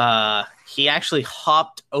 He actually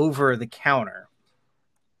hopped over the counter.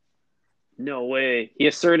 No way. He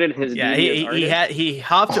asserted his Yeah, duty as artist. he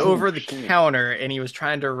hopped Oh, over the shit. counter and he was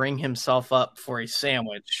trying to ring himself up for a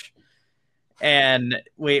sandwich. And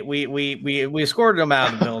we escorted him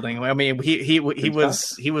out of the building. I mean, he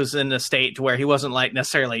was in a state to where he wasn't like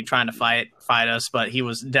necessarily trying to fight us, but he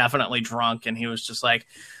was definitely drunk, and he was just like,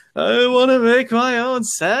 "I want to make my own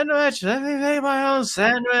sandwich. Let me make my own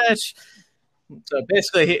sandwich." So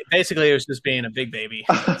basically, it was just being a big baby.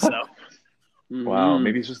 So Wow, Mhm.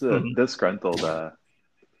 maybe he's just a disgruntled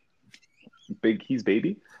he's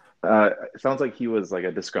baby. It sounds like he was like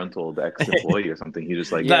a disgruntled ex-employee or something. He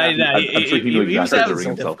just like, Yeah. I'm sure he knew he was exactly how to having ring some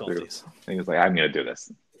himself through. difficulties. And he was like, I'm gonna do this.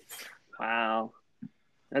 Wow.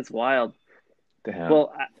 That's wild. Damn.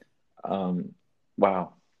 Well,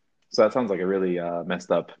 Wow. So that sounds like a really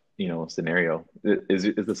messed up, scenario. Is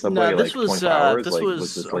the Subway No, this like was 24 hours? this like,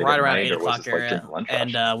 was this late right at around night, 8 or was o'clock this, like, area, during the lunch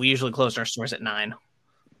rush? and we usually closed our stores at 9.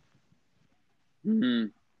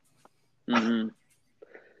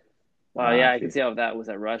 Wow, yeah, I can see how if that was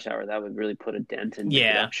at rush hour, that would really put a dent in the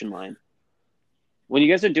Yeah. production line. When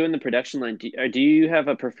you guys are doing the production line, do you have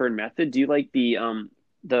a preferred method? Do you like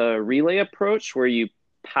the relay approach where you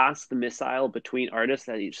pass the missile between artists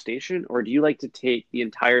at each station, or do you like to take the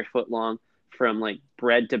entire foot long from like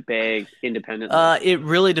bread to bag independently? It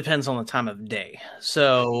really depends on the time of day.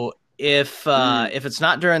 So if it's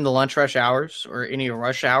not during the lunch rush hours or any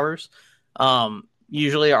rush hours,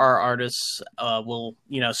 usually our artists will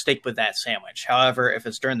stick with that sandwich. However, if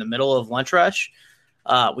it's during the middle of lunch rush,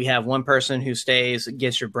 we have one person who stays,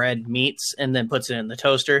 gets your bread, meats, and then puts it in the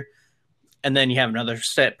toaster. And then you have another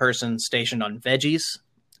set person stationed on veggies,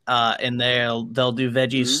 and they'll do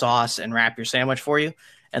veggies, sauce, and wrap your sandwich for you.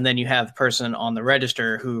 And then you have the person on the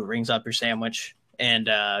register who rings up your sandwich and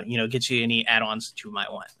gets you any add-ons that you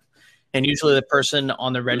might want. And usually the person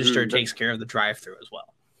on the register Mhm. takes care of the drive-through as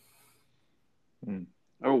well.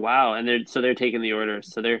 Oh wow, and they're taking the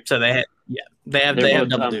orders. So they're So they have they're both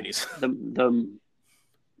double duties. the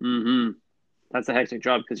that's a hectic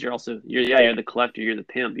job because you're the collector, you're the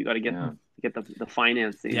pimp. You got to get the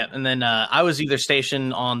financing. Yeah, and then I was either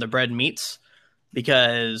stationed on the bread and meats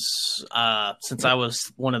because since I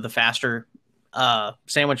was one of the faster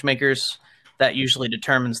sandwich makers, that usually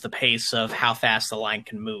determines the pace of how fast the line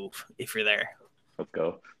can move if you're there. Let's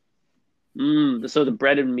go. So the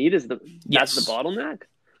bread and meat that's Yes. the bottleneck.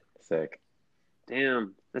 Sick.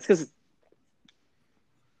 Damn, that's because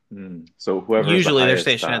So whoever Usually the they're highest,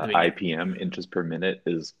 stationed at the beginning. IPM inches per minute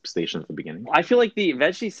is stationed at the beginning. I feel like the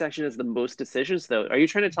veggie section is the most decisions. Though, are you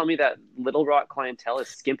trying to tell me that Little Rock clientele is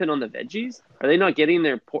skimping on the veggies? Are they not getting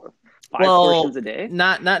their 5 portions a day?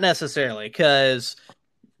 Not necessarily, because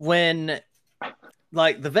when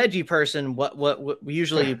like the veggie person, what we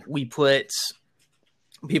usually we put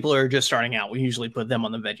people who are just starting out. We usually put them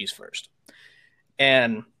on the veggies first,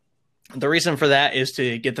 and the reason for that is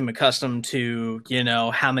to get them accustomed to,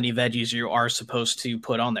 how many veggies you are supposed to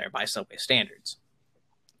put on there by Subway standards.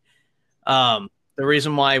 The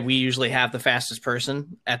reason why we usually have the fastest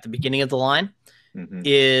person at the beginning of the line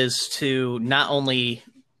is to not only,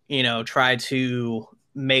 try to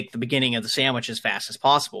make the beginning of the sandwich as fast as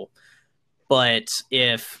possible, but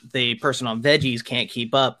if the person on veggies can't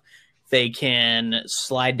keep up, they can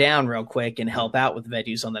slide down real quick and help out with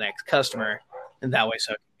veggies on the next customer. And that way,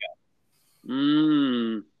 so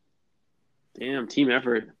Damn, team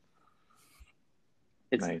effort.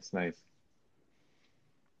 Nice.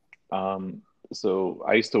 So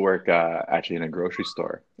I used to work actually in a grocery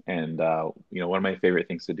store, and one of my favorite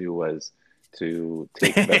things to do was to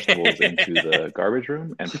take vegetables into the garbage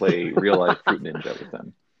room and play real life Fruit Ninja with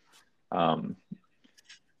them.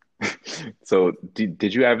 So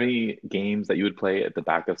did you have any games that you would play at the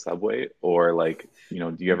back of Subway, or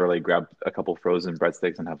do you ever grab a couple frozen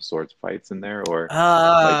breadsticks and have swords fights in there, or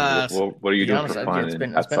what are you doing for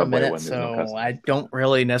fun at Subway when there's no customers? I don't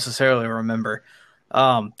really necessarily remember.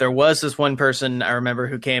 There was this one person I remember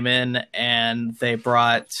who came in and they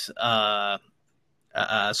brought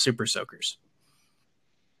super soakers.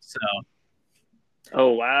 So.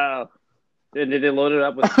 Oh wow! Did they load it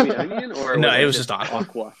up with sweet onion or no? It was just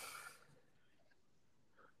aqua.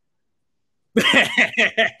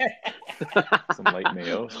 Some light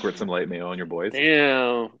mayo. Squirt some light mayo on your boys.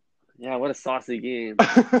 Damn. Yeah, what a saucy game.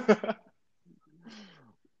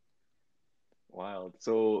 Wild.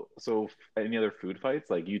 So any other food fights?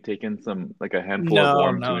 Like you taking some a handful of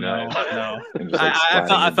warm tuna? No. And just,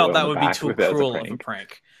 I felt that would be too cruel of a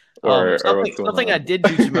prank. Something I did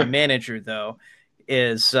do to my manager though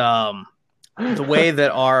is the way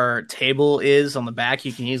that our table is on the back,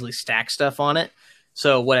 you can easily stack stuff on it.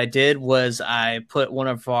 So what I did was I put one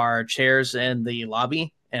of our chairs in the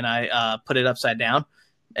lobby and I put it upside down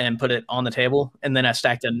and put it on the table. And then I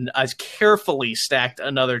carefully stacked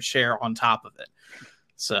another chair on top of it.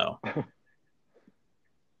 So,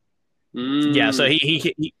 yeah. So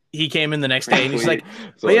he came in the next day and he's like,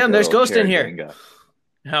 Liam, there's ghost in here. Jenga.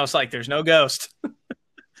 And I was like, there's no ghost.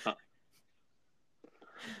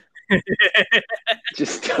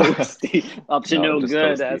 Just toasty. Up to no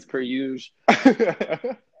good toasty. As per usual.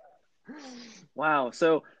 Wow.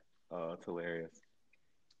 So. Oh, it's hilarious.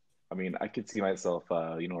 I mean, I could see myself,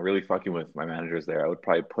 really fucking with my managers there. I would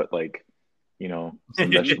probably put some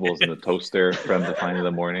vegetables in the toaster from the fine of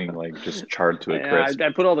the morning, just charred to a crisp.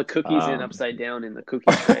 I put all the cookies in upside down in the cookie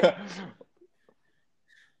tray.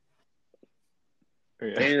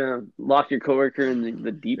 Damn, lock your coworker in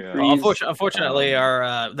the deep freeze. Unfortunately,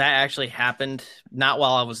 our that actually happened not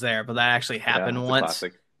while I was there, but that actually happened once,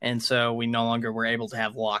 and so we no longer were able to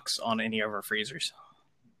have locks on any of our freezers.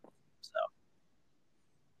 So,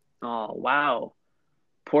 oh wow,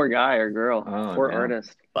 poor guy or girl, poor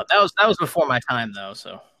artist. But that was before my time, though.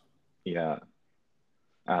 So, yeah,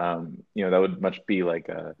 that would much be like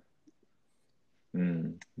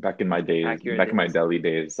back in my days, in my deli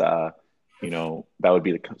days. That would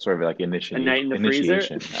be the sort of initiation at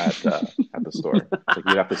the store.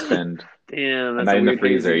 You'd have to spend a night in the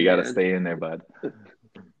freezer. You got to stay in there, bud.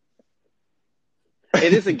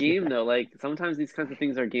 It is a game, though. Sometimes these kinds of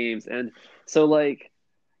things are games, and so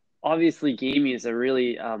obviously, gaming is a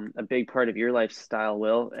really a big part of your lifestyle,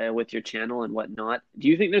 Will, with your channel and whatnot. Do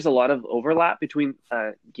you think there's a lot of overlap between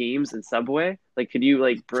games and Subway? Could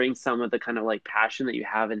you bring some of the kind of passion that you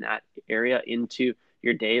have in that area into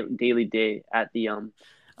your daily day at the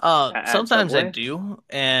sometimes Subway? I do,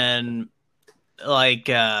 and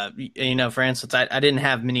for instance, I didn't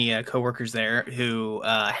have many coworkers there who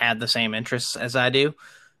had the same interests as I do,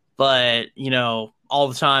 But, all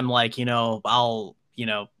the time, like, I'll,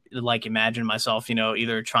 like imagine myself,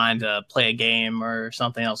 either trying to play a game or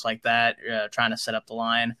something else like that, trying to set up the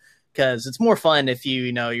line, because it's more fun if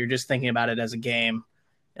you're just thinking about it as a game.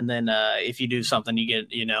 And then if you do something, you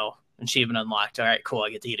get, achievement unlocked. All right, cool.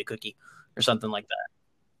 I get to eat a cookie or something like that.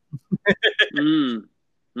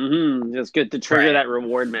 It's good to trigger that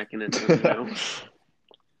reward mechanism.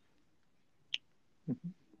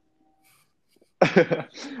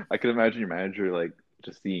 I could imagine your manager like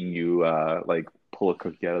just seeing you like pull a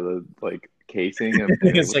cookie out of the like casing and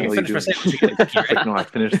it's like, I finished my sandwich. Right? Like, no, I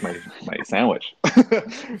finished my sandwich.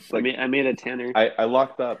 Like, I made a tenner. I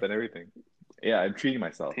locked up and everything. Yeah, I'm treating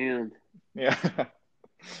myself. Damn. Yeah.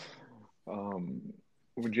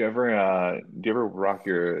 Would you ever do you ever rock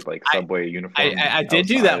your like Subway uniform? I did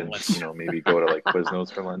do that once. Maybe go to like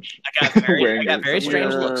Quiznos for lunch. I got very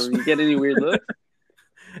strange looks. You get any weird looks?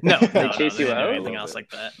 No, they chase you out. Anything else like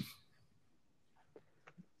that?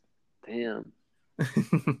 Damn.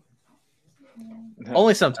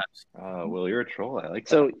 Only sometimes. Well, you're a troll. I like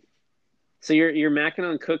so. that. So you're macking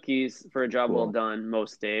on cookies for a job well done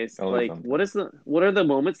most days. Only like, sometimes. what are the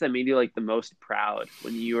moments that made you like the most proud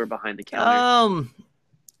when you were behind the counter?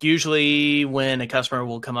 Usually when a customer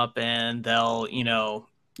will come up and they'll,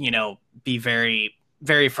 be very,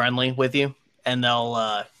 very friendly with you, and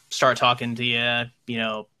they'll start talking to you,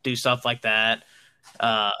 do stuff like that.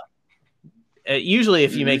 Usually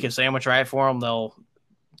if you make a sandwich right for them,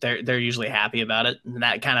 they're usually happy about it. And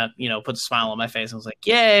that kind of, puts a smile on my face. I was like,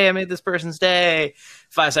 yay, I made this person's day.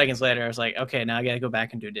 5 seconds later, I was like, okay, now I got to go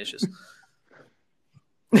back and do dishes.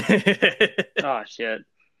 Oh, shit.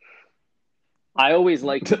 I always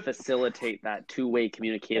like to facilitate that two-way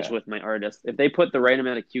communication with my artists. If they put the right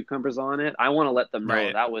amount of cucumbers on it, I want to let them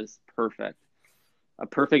know that was perfect. A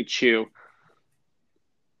perfect chew.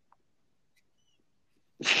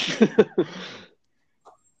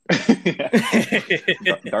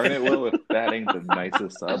 Darn it, Will, if that ain't the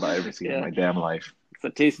nicest sub I ever seen in my damn life. It's a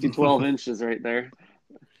tasty 12 inches right there.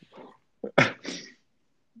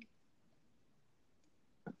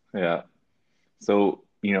 Yeah. So,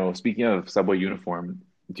 speaking of Subway uniform,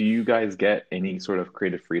 do you guys get any sort of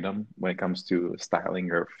creative freedom when it comes to styling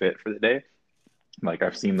your fit for the day? Like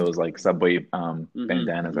I've seen those like Subway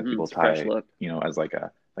bandanas that people tie, as like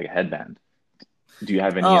a headband. Do you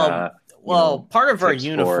have any part of our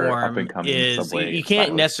uniform is you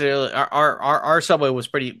can't necessarily. Our Subway was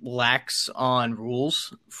pretty lax on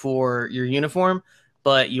rules for your uniform,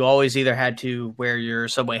 but you always either had to wear your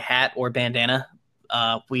Subway hat or bandana.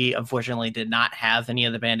 We unfortunately did not have any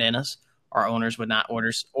of the bandanas. Our owners would not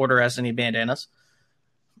order us any bandanas.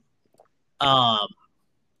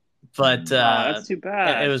 But that's too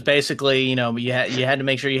bad. It was basically, you had to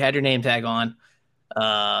make sure you had your name tag on,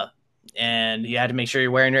 and you had to make sure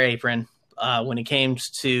you're wearing your apron. When it comes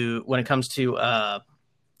to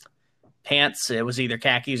pants, it was either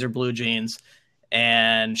khakis or blue jeans,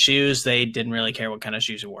 and shoes, they didn't really care what kind of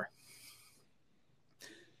shoes you wore.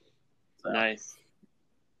 So. Nice.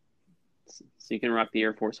 So you can rock the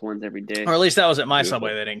Air Force Ones every day. Or at least that was at my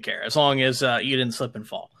Subway. They didn't care as long as you didn't slip and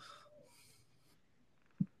fall.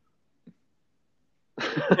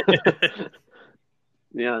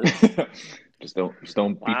 Yeah. Just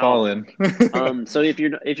don't be falling. So if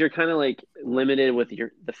you're kind of like limited with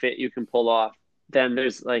the fit you can pull off, then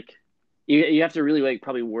there's like you have to really like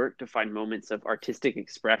probably work to find moments of artistic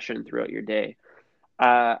expression throughout your day.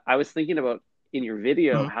 I was thinking about in your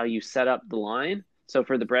video how you set up the line. So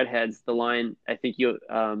for the breadheads, the line I think you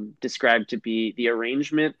described to be the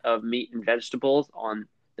arrangement of meat and vegetables on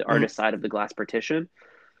the artist side of the glass partition.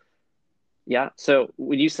 Yeah. So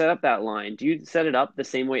when you set up that line, do you set it up the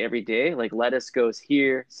same way every day? Like lettuce goes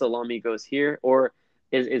here, salami goes here, or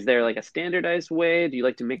is there like a standardized way? Do you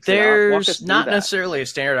like to mix it up? There's not necessarily a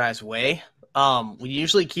standardized way. We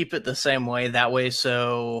usually keep it the same way. That way,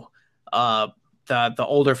 so the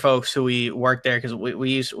older folks who we work there, because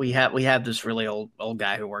we have this really old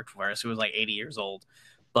guy who worked for us who was like 80 years old.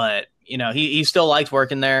 But, he still liked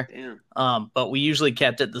working there. Damn. But we usually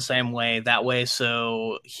kept it the same way. That way,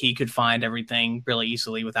 so he could find everything really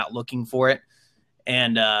easily without looking for it.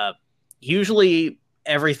 And usually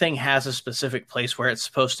everything has a specific place where it's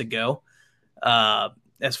supposed to go.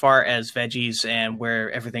 As far as veggies and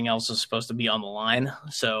where everything else is supposed to be on the line.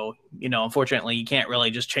 So, unfortunately, you can't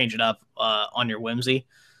really just change it up on your whimsy.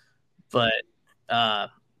 But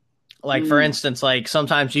like, for instance, like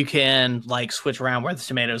sometimes you can like switch around where the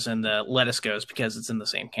tomatoes and the lettuce goes because it's in the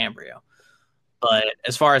same Cambrio. But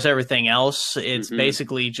as far as everything else, it's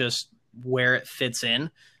basically just where it fits in.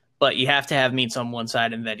 But you have to have meats on one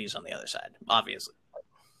side and veggies on the other side, obviously.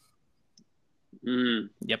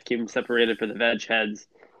 Yep. Keep them separated for the veg heads.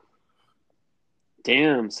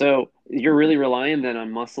 Damn. So you're really relying then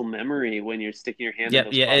on muscle memory when you're sticking your hand in Yep.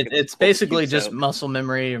 those Yeah. pockets to It's pull the basically cubes just out. muscle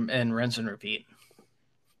memory and rinse and repeat.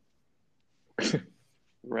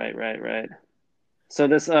 Right. So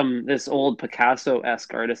this old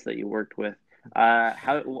Picasso-esque artist that you worked with,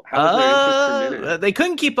 how was their inches per minute? They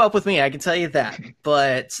couldn't keep up with me, I can tell you that.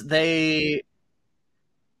 But they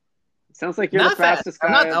Sounds like you're the not fast. fastest guy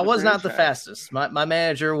I of the was not the franchise. fastest. My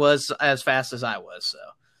manager was as fast as I was, so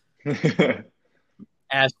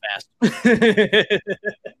as fast.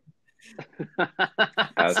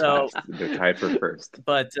 As So- fast. They're tied for first.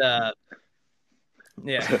 But yeah,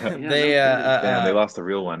 Yeah, they Damn, they lost the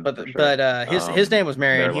real one. but for sure. but his name was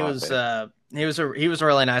Marion. they're He lost, was a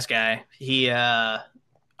really nice guy. He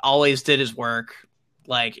always did his work,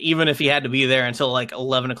 like even if he had to be there until like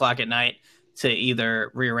 11 o'clock at night to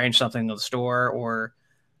either rearrange something in the store or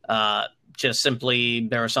just simply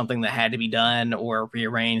there was something that had to be done or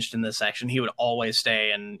rearranged in this section. He would always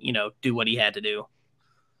stay and do what he had to do.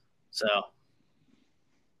 So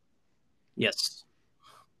yes.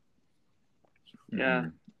 Yeah.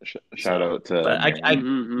 Shout out to. But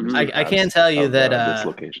Mhm. I can tell you of, that this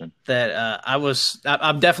location.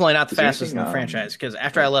 I'm definitely not the Is there fastest in the anything, franchise because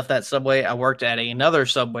after I left that Subway, I worked at another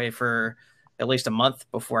Subway for at least a month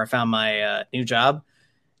before I found my new job,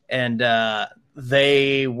 and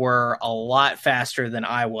they were a lot faster than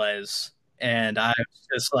I was, and I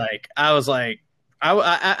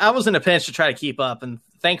was in a pinch to try to keep up, and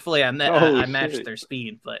thankfully I matched shit. their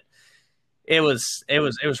speed, but it was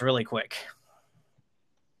really quick.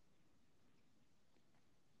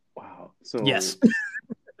 Wow. So Yes, So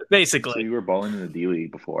basically. you were balling in the D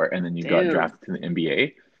League before, and then you got Damn. drafted to the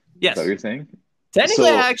NBA. Yes. Is that what you're saying? Technically,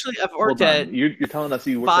 So, I've worked Hold on. at You're telling us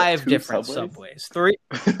you worked 5 at 2 different Subways? Subways.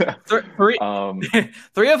 Three Um,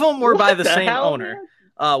 of them were by the same hell, owner.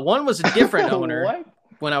 One was a different owner What?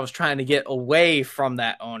 when I was trying to get away from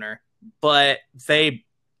that owner, but they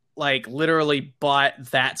like literally bought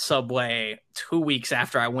that Subway 2 weeks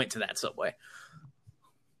after I went to that Subway.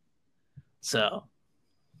 So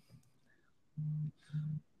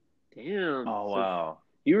Damn. Oh So wow.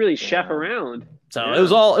 you really chef Damn. around. So Yeah. it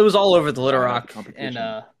was all over the Little Shout out Rock to competition.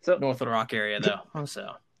 and So North Little Rock area though.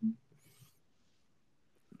 So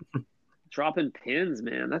dropping pins,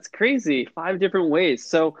 man. That's crazy. 5 different ways.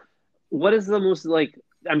 So what is the most like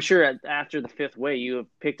I'm sure after the 5th way you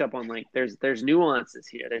have picked up on like there's nuances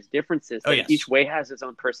here. There's differences. Oh, Like yes. each way has its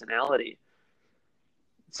own personality.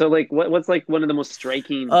 So like what's like one of the most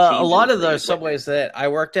striking a lot changes of that the you've Subways that I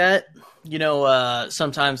worked at,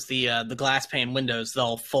 sometimes the glass pane windows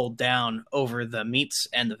they'll fold down over the meats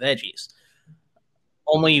and the veggies.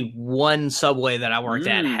 Only one Subway that I worked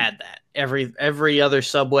at had that. Every other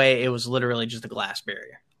Subway, it was literally just a glass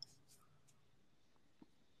barrier.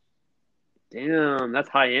 Damn, that's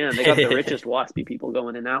high end. They got the richest waspy people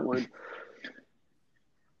going in that one.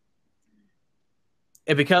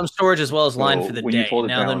 It becomes storage as well as line So for the when you day. fold it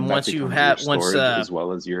Now down, then, that once you becomes have your storage as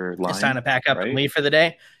well as your line. it's time to pack up and right? leave for the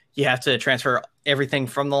day, you have to transfer everything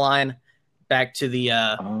from the line back to the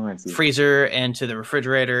Oh, I see. freezer and to the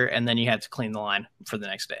refrigerator, and then you have to clean the line for the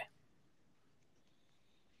next day.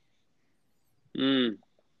 Mm.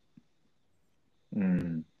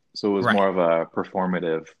 So it was Right. more of a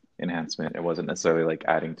performative enhancement. It wasn't necessarily like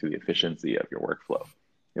adding to the efficiency of your workflow.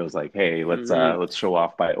 It was like, hey, let's show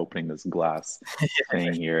off by opening this glass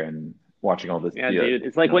thing here and watching all this. Yeah, dude.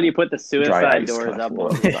 It's like when you put the dry suicide ice doors kinda up flow.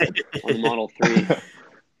 on the Model 3.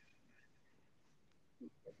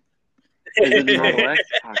 Is it the Model X?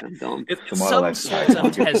 Fuck, I'm dumb. It's The Model some X sort has of to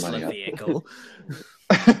get the Tesla money up. vehicle.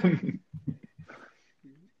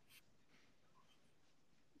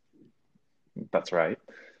 That's right.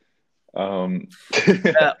 Well,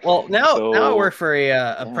 now So- I work for a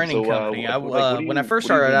yeah, printing so, company. what do When I you- first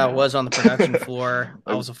what do you started do out, I now? was on the production floor.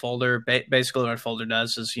 I was a folder. Basically, what a folder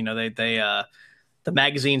does is, they the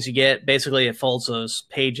magazines you get, basically it folds those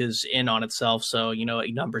pages in on itself, so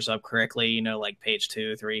it numbers up correctly. Like page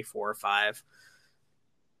 2, 3, 4, 5.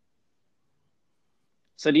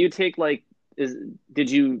 So do you take like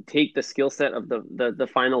did you take the skill set of the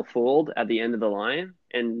final fold at the end of the line?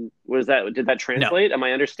 And did that translate? Am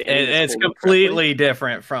I understanding this It's fold completely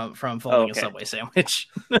different from folding okay. a Subway sandwich.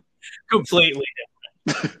 Completely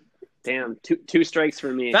correctly? Damn, two strikes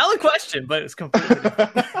for me. valid question, but it's completely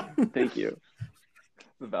different. Thank you.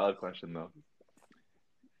 It's a valid question, though.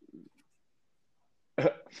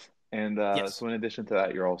 And Yes. so, in addition to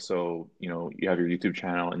that, you're also, you have your YouTube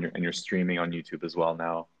channel and you're streaming on YouTube as well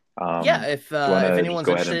now. Yeah, if anyone's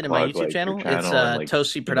interested in my YouTube like, channel, your it's and, like,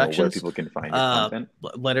 Toasty where Productions. people can find your content.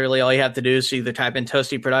 Literally, all you have to do is either type in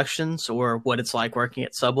Toasty Productions or what it's like working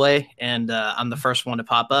at Subway, and I'm the first one to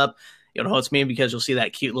pop up. You'll know it's me because you'll see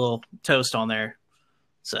that cute little toast on there.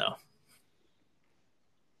 So,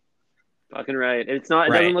 Fucking right. It's not.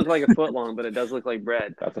 It Right. doesn't look like a foot long, but it does look like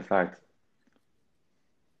bread. That's a fact.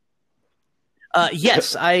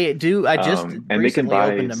 yes, I do. I just And they can recently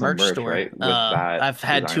buy opened a some merch store. right? With that I've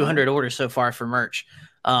had design 200 orders so far for merch.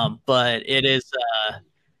 But it is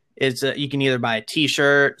you can either buy a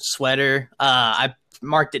T-shirt, sweater. I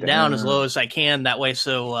marked it down as Damn. low as I can that way,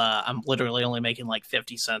 so I'm literally only making like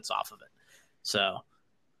 50 cents off of it. So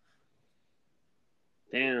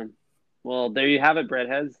Damn. Well, there you have it,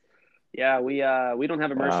 breadheads. Yeah, we don't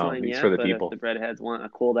have a merch Wow, line these yet, for the but people. if the breadheads want a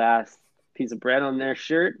cold ass piece of bread on their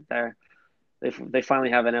shirt, they finally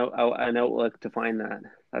have an outlook to find that.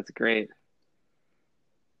 That's great.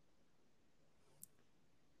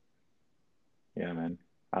 Yeah, man.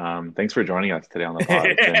 Thanks for joining us today on the pod.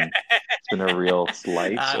 It's been a real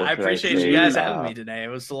slice. Or I should appreciate say, you guys having me today. It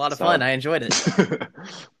was a lot of so- fun. I enjoyed it.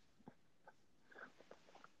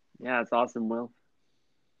 Yeah, it's awesome, Will.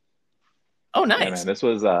 Oh, Yeah, nice.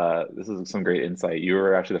 man, this is some great insight. You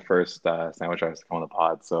were actually the first sandwich artist to come on the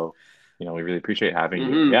pod, so we really appreciate having you.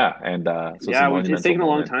 Mhm. Yeah, and so Yeah, some it's monumental taken a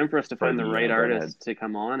long moment time for us to for find the the, right breadheads. artist to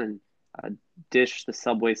come on and dish the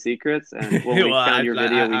Subway secrets. And when we Well, found your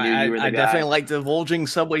video, we knew you were the I guy. definitely like divulging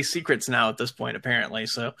Subway secrets now at this point, apparently.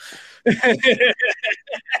 So,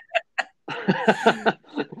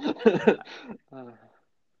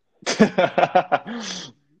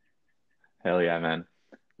 Hell yeah, man.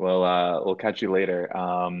 Well, we'll catch you later.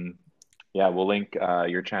 Yeah, we'll link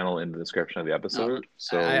your channel in the description of the episode,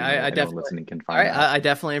 so I anyone definitely- listening can all find right, that. I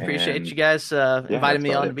definitely appreciate And, you guys Yeah, inviting that's me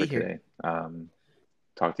about on it to be for here. today.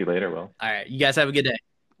 Talk to you later, Will. All right, you guys have a good day.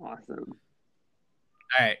 Awesome.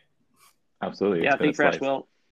 All right. Absolutely. Yeah, It's been a think fresh, slice. Will.